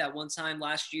out with that one time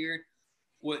last year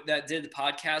that did the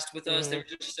podcast with us. Mm-hmm. They're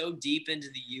just so deep into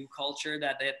the U culture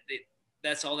that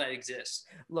that's all that exists.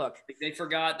 Look. They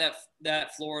forgot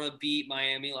that Florida beat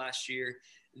Miami last year.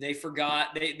 They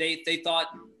forgot – they thought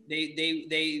 –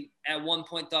 they at one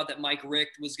point thought that Mike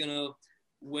Richt was going to –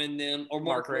 win them, or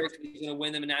Mark Richt was going to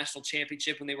win them a national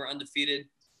championship when they were undefeated,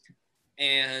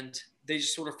 and they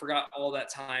just sort of forgot all that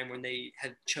time when they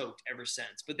had choked ever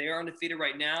since. But they are undefeated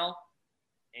right now,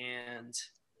 and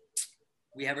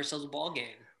we have ourselves a ball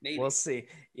game. Maybe we'll see.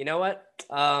 You know what?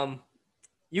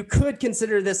 You could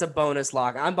consider this a bonus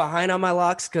lock. I'm behind on my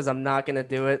locks because I'm not going to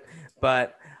do it,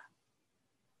 but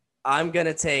I'm going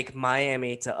to take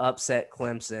Miami to upset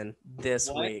Clemson this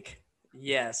week.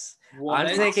 Yes. What?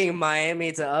 I'm taking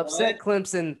Miami to upset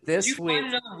Clemson this week. Did you find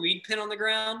another weed pin on the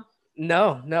ground?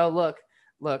 No.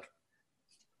 Look.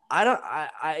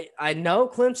 I know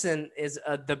Clemson is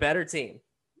the better team.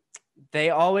 They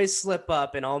always slip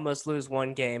up and almost lose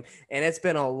one game, and it's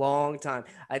been a long time.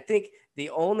 I think the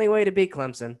only way to beat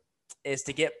Clemson is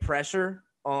to get pressure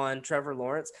on Trevor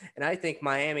Lawrence, and I think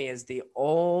Miami is the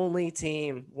only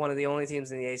team, one of the only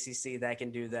teams in the ACC that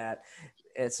can do that.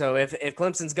 And so if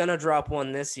Clemson's going to drop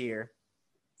one this year,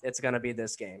 it's going to be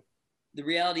this game. The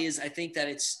reality is I think that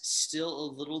it's still a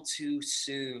little too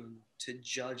soon to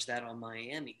judge that on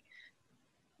Miami.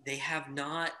 They have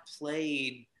not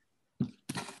played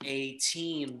a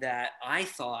team that I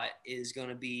thought is going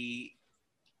to be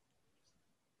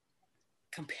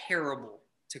comparable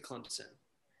to Clemson.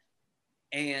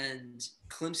 And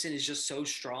Clemson is just so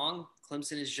strong.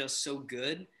 Clemson is just so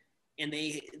good. And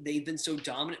they've been so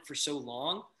dominant for so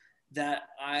long that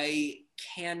I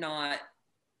cannot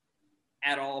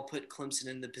at all put Clemson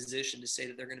in the position to say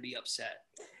that they're going to be upset.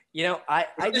 You know, I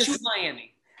just with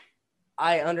Miami.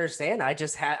 I understand. I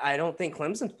don't think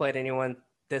Clemson's played anyone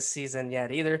this season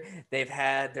yet either. They've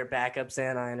had their backups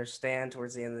in. I understand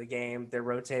towards the end of the game, they're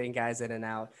rotating guys in and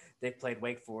out. They've played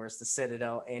Wake Forest, the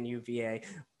Citadel, and UVA.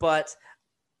 But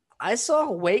I saw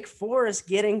Wake Forest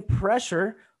getting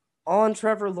pressure on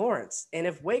Trevor Lawrence. And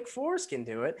if Wake Forest can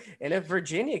do it, and if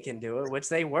Virginia can do it, which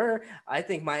they were, I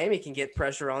think Miami can get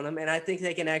pressure on them. And I think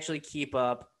they can actually keep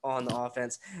up on the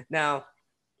offense. Now,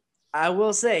 I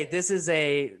will say this is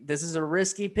a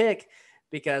risky pick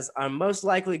because I'm most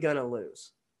likely going to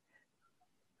lose.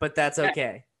 But that's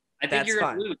okay. I think you're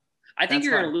going to lose. I think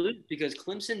you're going to lose because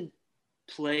Clemson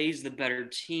plays the better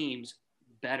teams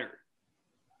better.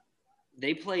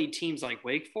 They play teams like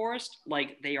Wake Forest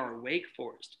like they are Wake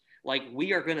Forest. Like,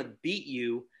 we are going to beat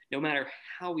you no matter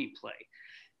how we play.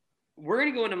 We're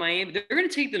going to go into Miami. They're going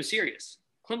to take them serious.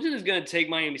 Clemson is going to take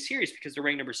Miami serious because they're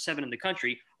ranked number 7 in the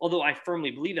country, although I firmly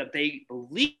believe that they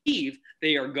believe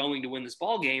they are going to win this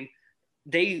ball game.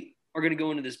 They are going to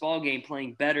go into this ball game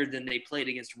playing better than they played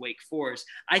against Wake Forest.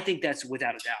 I think that's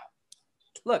without a doubt.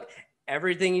 Look,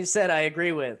 everything you said, I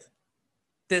agree with.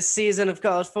 This season of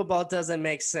college football doesn't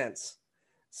make sense.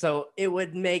 So it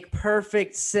would make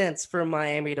perfect sense for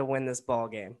Miami to win this ball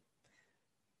game.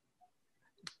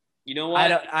 You know what?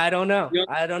 I don't know.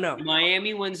 I don't know. If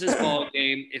Miami wins this ball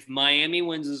game. If Miami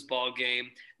wins this ball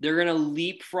game, they're going to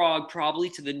leapfrog probably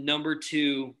to the number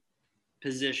 2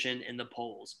 position in the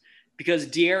polls. Because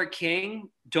De'Aaron King,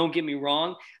 don't get me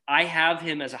wrong, I have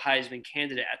him as a Heisman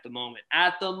candidate at the moment.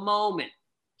 At the moment,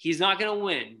 he's not going to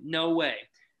win. No way.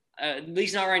 At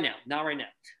least not right now. Not right now.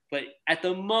 But at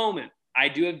the moment, I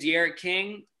do have De'Aaron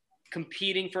King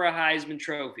competing for a Heisman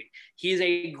Trophy. He is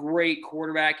a great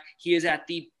quarterback. He is at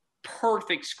the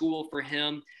perfect school for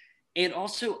him. And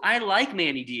also, I like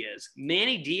Manny Diaz.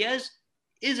 Manny Diaz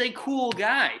is a cool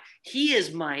guy. He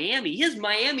is Miami. He has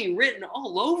Miami written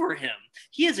all over him.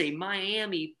 He is a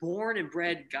Miami born and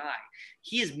bred guy.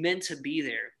 He is meant to be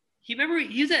there. Remember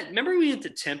we went to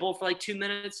Temple for like 2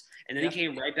 minutes and then he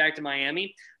came right back to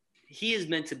Miami? He is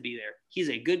meant to be there. He's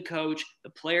a good coach. The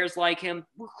players like him.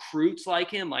 Recruits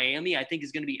like him. Miami, I think,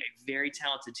 is going to be a very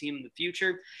talented team in the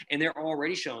future. And they're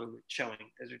already showing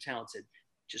that they're talented.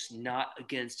 Just not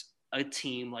against a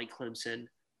team like Clemson,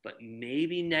 but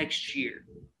maybe next year.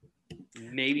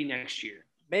 Maybe next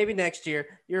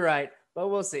year. You're right. But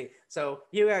we'll see. So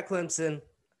you got Clemson.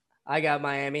 I got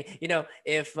Miami. You know,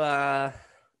 if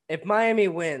Miami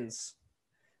wins,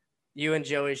 you and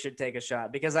Joey should take a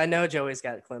shot because I know Joey's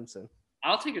got Clemson.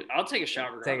 I'll take a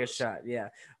shot regardless. Take a shot, yeah.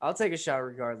 I'll take a shot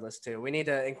regardless too. We need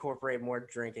to incorporate more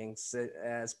drinking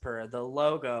as per the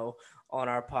logo on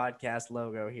our podcast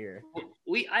logo here.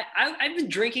 I've been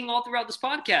drinking all throughout this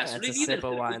podcast. That's a sip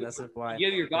of wine. That's a sip of wine. You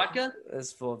have your vodka?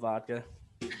 It's full of vodka.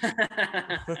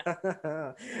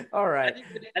 All right.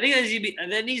 I think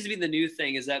that needs to be the new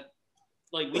thing is that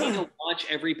like we need to launch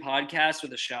every podcast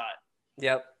with a shot.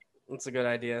 Yep. That's a good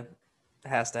idea. It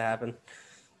has to happen.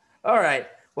 All right.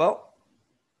 Well,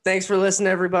 thanks for listening,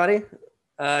 everybody.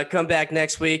 Come back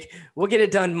next week. We'll get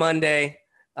it done Monday.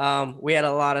 We had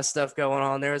a lot of stuff going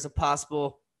on. There was a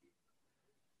possible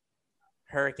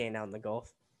hurricane out in the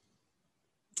Gulf.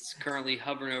 It's currently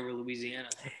hovering over Louisiana.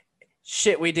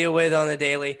 Shit we deal with on the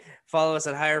daily. Follow us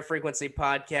at Higher Frequency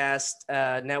Podcast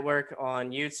Network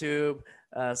on YouTube,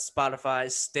 Spotify,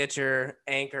 Stitcher,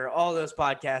 Anchor, all those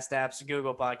podcast apps,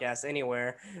 Google Podcasts,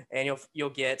 anywhere, and you'll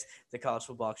get the College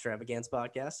Football Extravaganza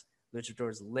podcast,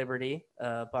 Luchadors Liberty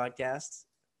podcast,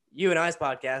 you and I's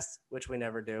podcast, which we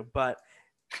never do, but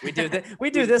we do we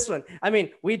do this one. I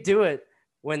mean, we do it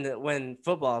when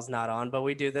football's not on, but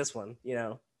we do this one, you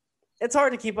know. It's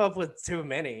hard to keep up with too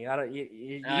many. I don't.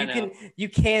 I know. You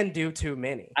can do too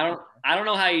many. I don't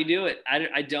know how you do it.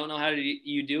 I don't know how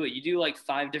you do it. You do like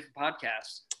 5 different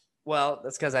podcasts. Well,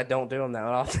 that's because I don't do them that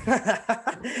often.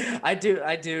 I do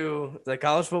the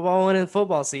college football one in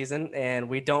football season, and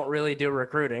we don't really do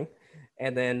recruiting.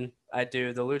 And then I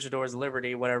do the Luchadors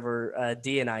Liberty, whenever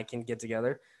D and I can get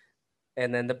together.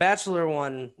 And then the Bachelor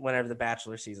one, whenever the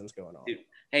Bachelor season's going on. Dude,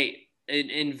 hey,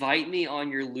 invite me on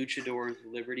your Luchadors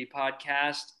Liberty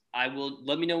podcast. I will.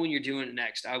 Let me know when you're doing it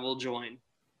next. I will join.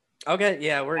 Okay,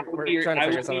 yeah, we're trying to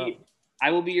figure something out. I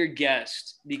will be your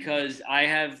guest because I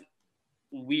have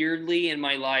weirdly in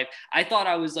my life, I thought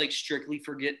I was like strictly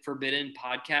forbidden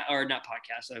podcast, or not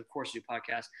podcast. Of course, do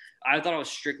podcast. I thought I was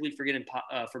strictly forbidden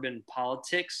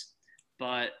politics,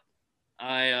 but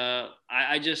I mean,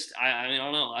 I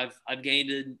don't know. I've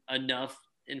gained enough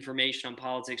information on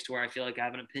politics to where I feel like I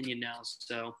have an opinion now.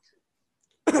 So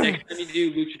next time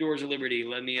you do Luchadors of Liberty,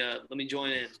 let me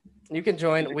join in. You can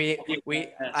join.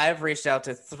 I've reached out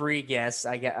to 3 guests.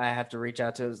 I have to reach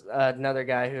out to another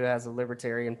guy who has a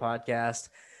libertarian podcast.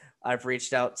 I've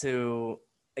reached out to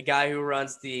a guy who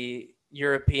runs the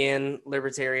European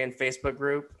Libertarian Facebook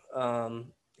group.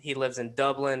 He lives in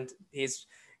Dublin. He's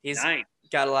Nice.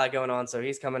 got a lot going on, so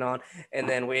he's coming on. And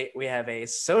then we have a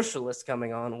socialist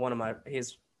coming on.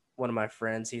 He's one of my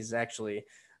friends. He's actually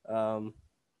a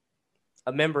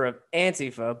member of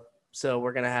Antifa. So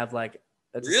we're gonna have like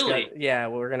Really? Yeah,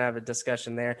 we're gonna have a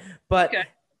discussion there. But Okay.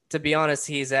 to be honest,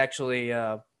 he's actually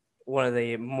one of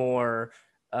the more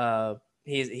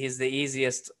he's the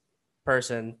easiest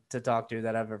person to talk to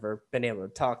that I've ever been able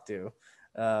to talk to,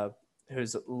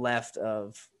 who's left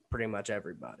of pretty much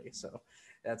everybody. So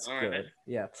that's All good. right.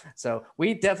 Yeah. So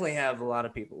we definitely have a lot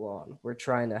of people on. We're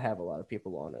trying to have a lot of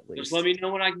people on at least. Just let me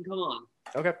know when I can come on.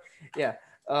 Okay. Yeah.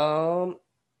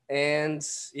 And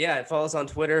yeah, follow us on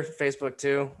Twitter, Facebook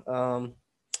too.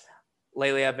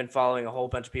 Lately I've been following a whole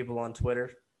bunch of people on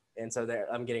Twitter, and so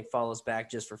I'm getting follows back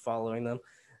just for following them.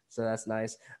 So that's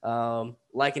nice.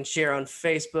 Like and share on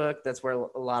Facebook. That's where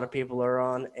a lot of people are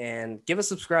on. And give a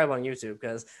subscribe on YouTube,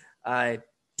 because I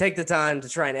take the time to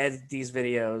try and edit these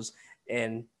videos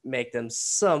and make them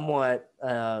somewhat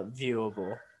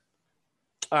viewable.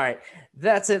 All right.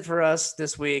 That's it for us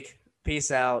this week.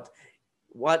 Peace out.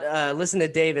 Listen to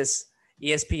Davis,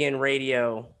 ESPN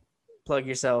Radio. Plug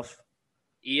yourself.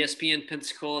 ESPN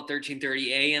Pensacola,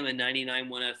 1330 AM and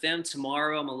 99.1 FM.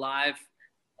 Tomorrow I'm alive.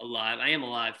 I am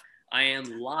alive.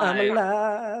 I'm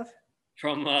alive.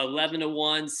 From 11 to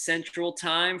 1 Central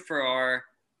Time for our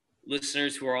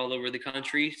listeners who are all over the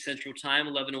country. Central Time,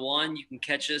 11 to 1. You can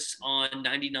catch us on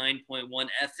 99.1 FM,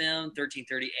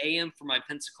 1330 AM for my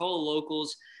Pensacola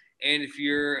locals. And if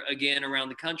you're, again, around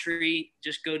the country,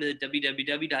 just go to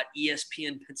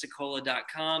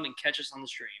www.espnpensacola.com and catch us on the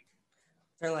stream.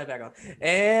 Turn the light back on.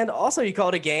 And also, you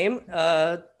called a game,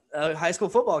 a high school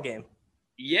football game.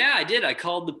 Yeah, I did. I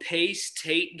called the Pace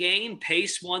Tate game.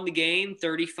 Pace won the game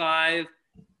 35-17.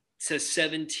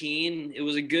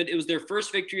 It was their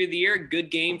first victory of the year.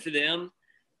 Good game for them.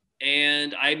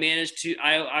 And I managed to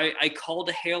I called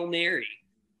a Hail Mary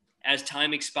as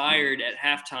time expired at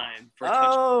halftime for a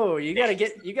touchdown. You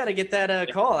gotta get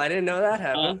that call. I didn't know that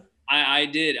happened. I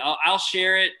did. I'll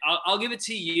share it. I'll give it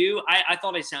to you. I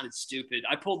thought I sounded stupid.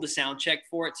 I pulled the sound check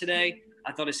for it today.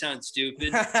 I thought I sounded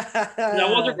stupid.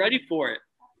 I wasn't ready for it.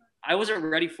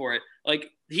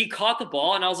 Like, he caught the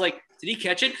ball, and I was like, did he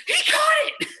catch it? He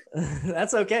caught it!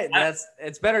 That's okay.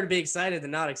 It's better to be excited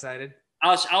than not excited.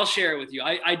 I'll share it with you.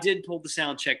 I did pull the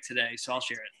sound check today, so I'll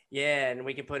share it. Yeah, and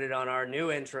we can put it on our new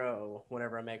intro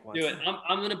whenever I make one. Do it.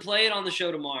 I'm going to play it on the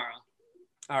show tomorrow.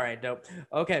 All right, dope.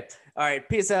 Okay. All right,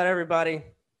 peace out, everybody.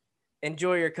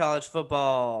 Enjoy your college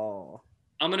football.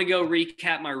 I'm going to go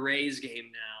recap my Rays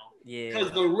game now. Yeah.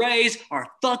 Because the Rays are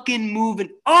fucking moving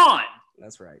on.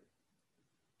 That's right.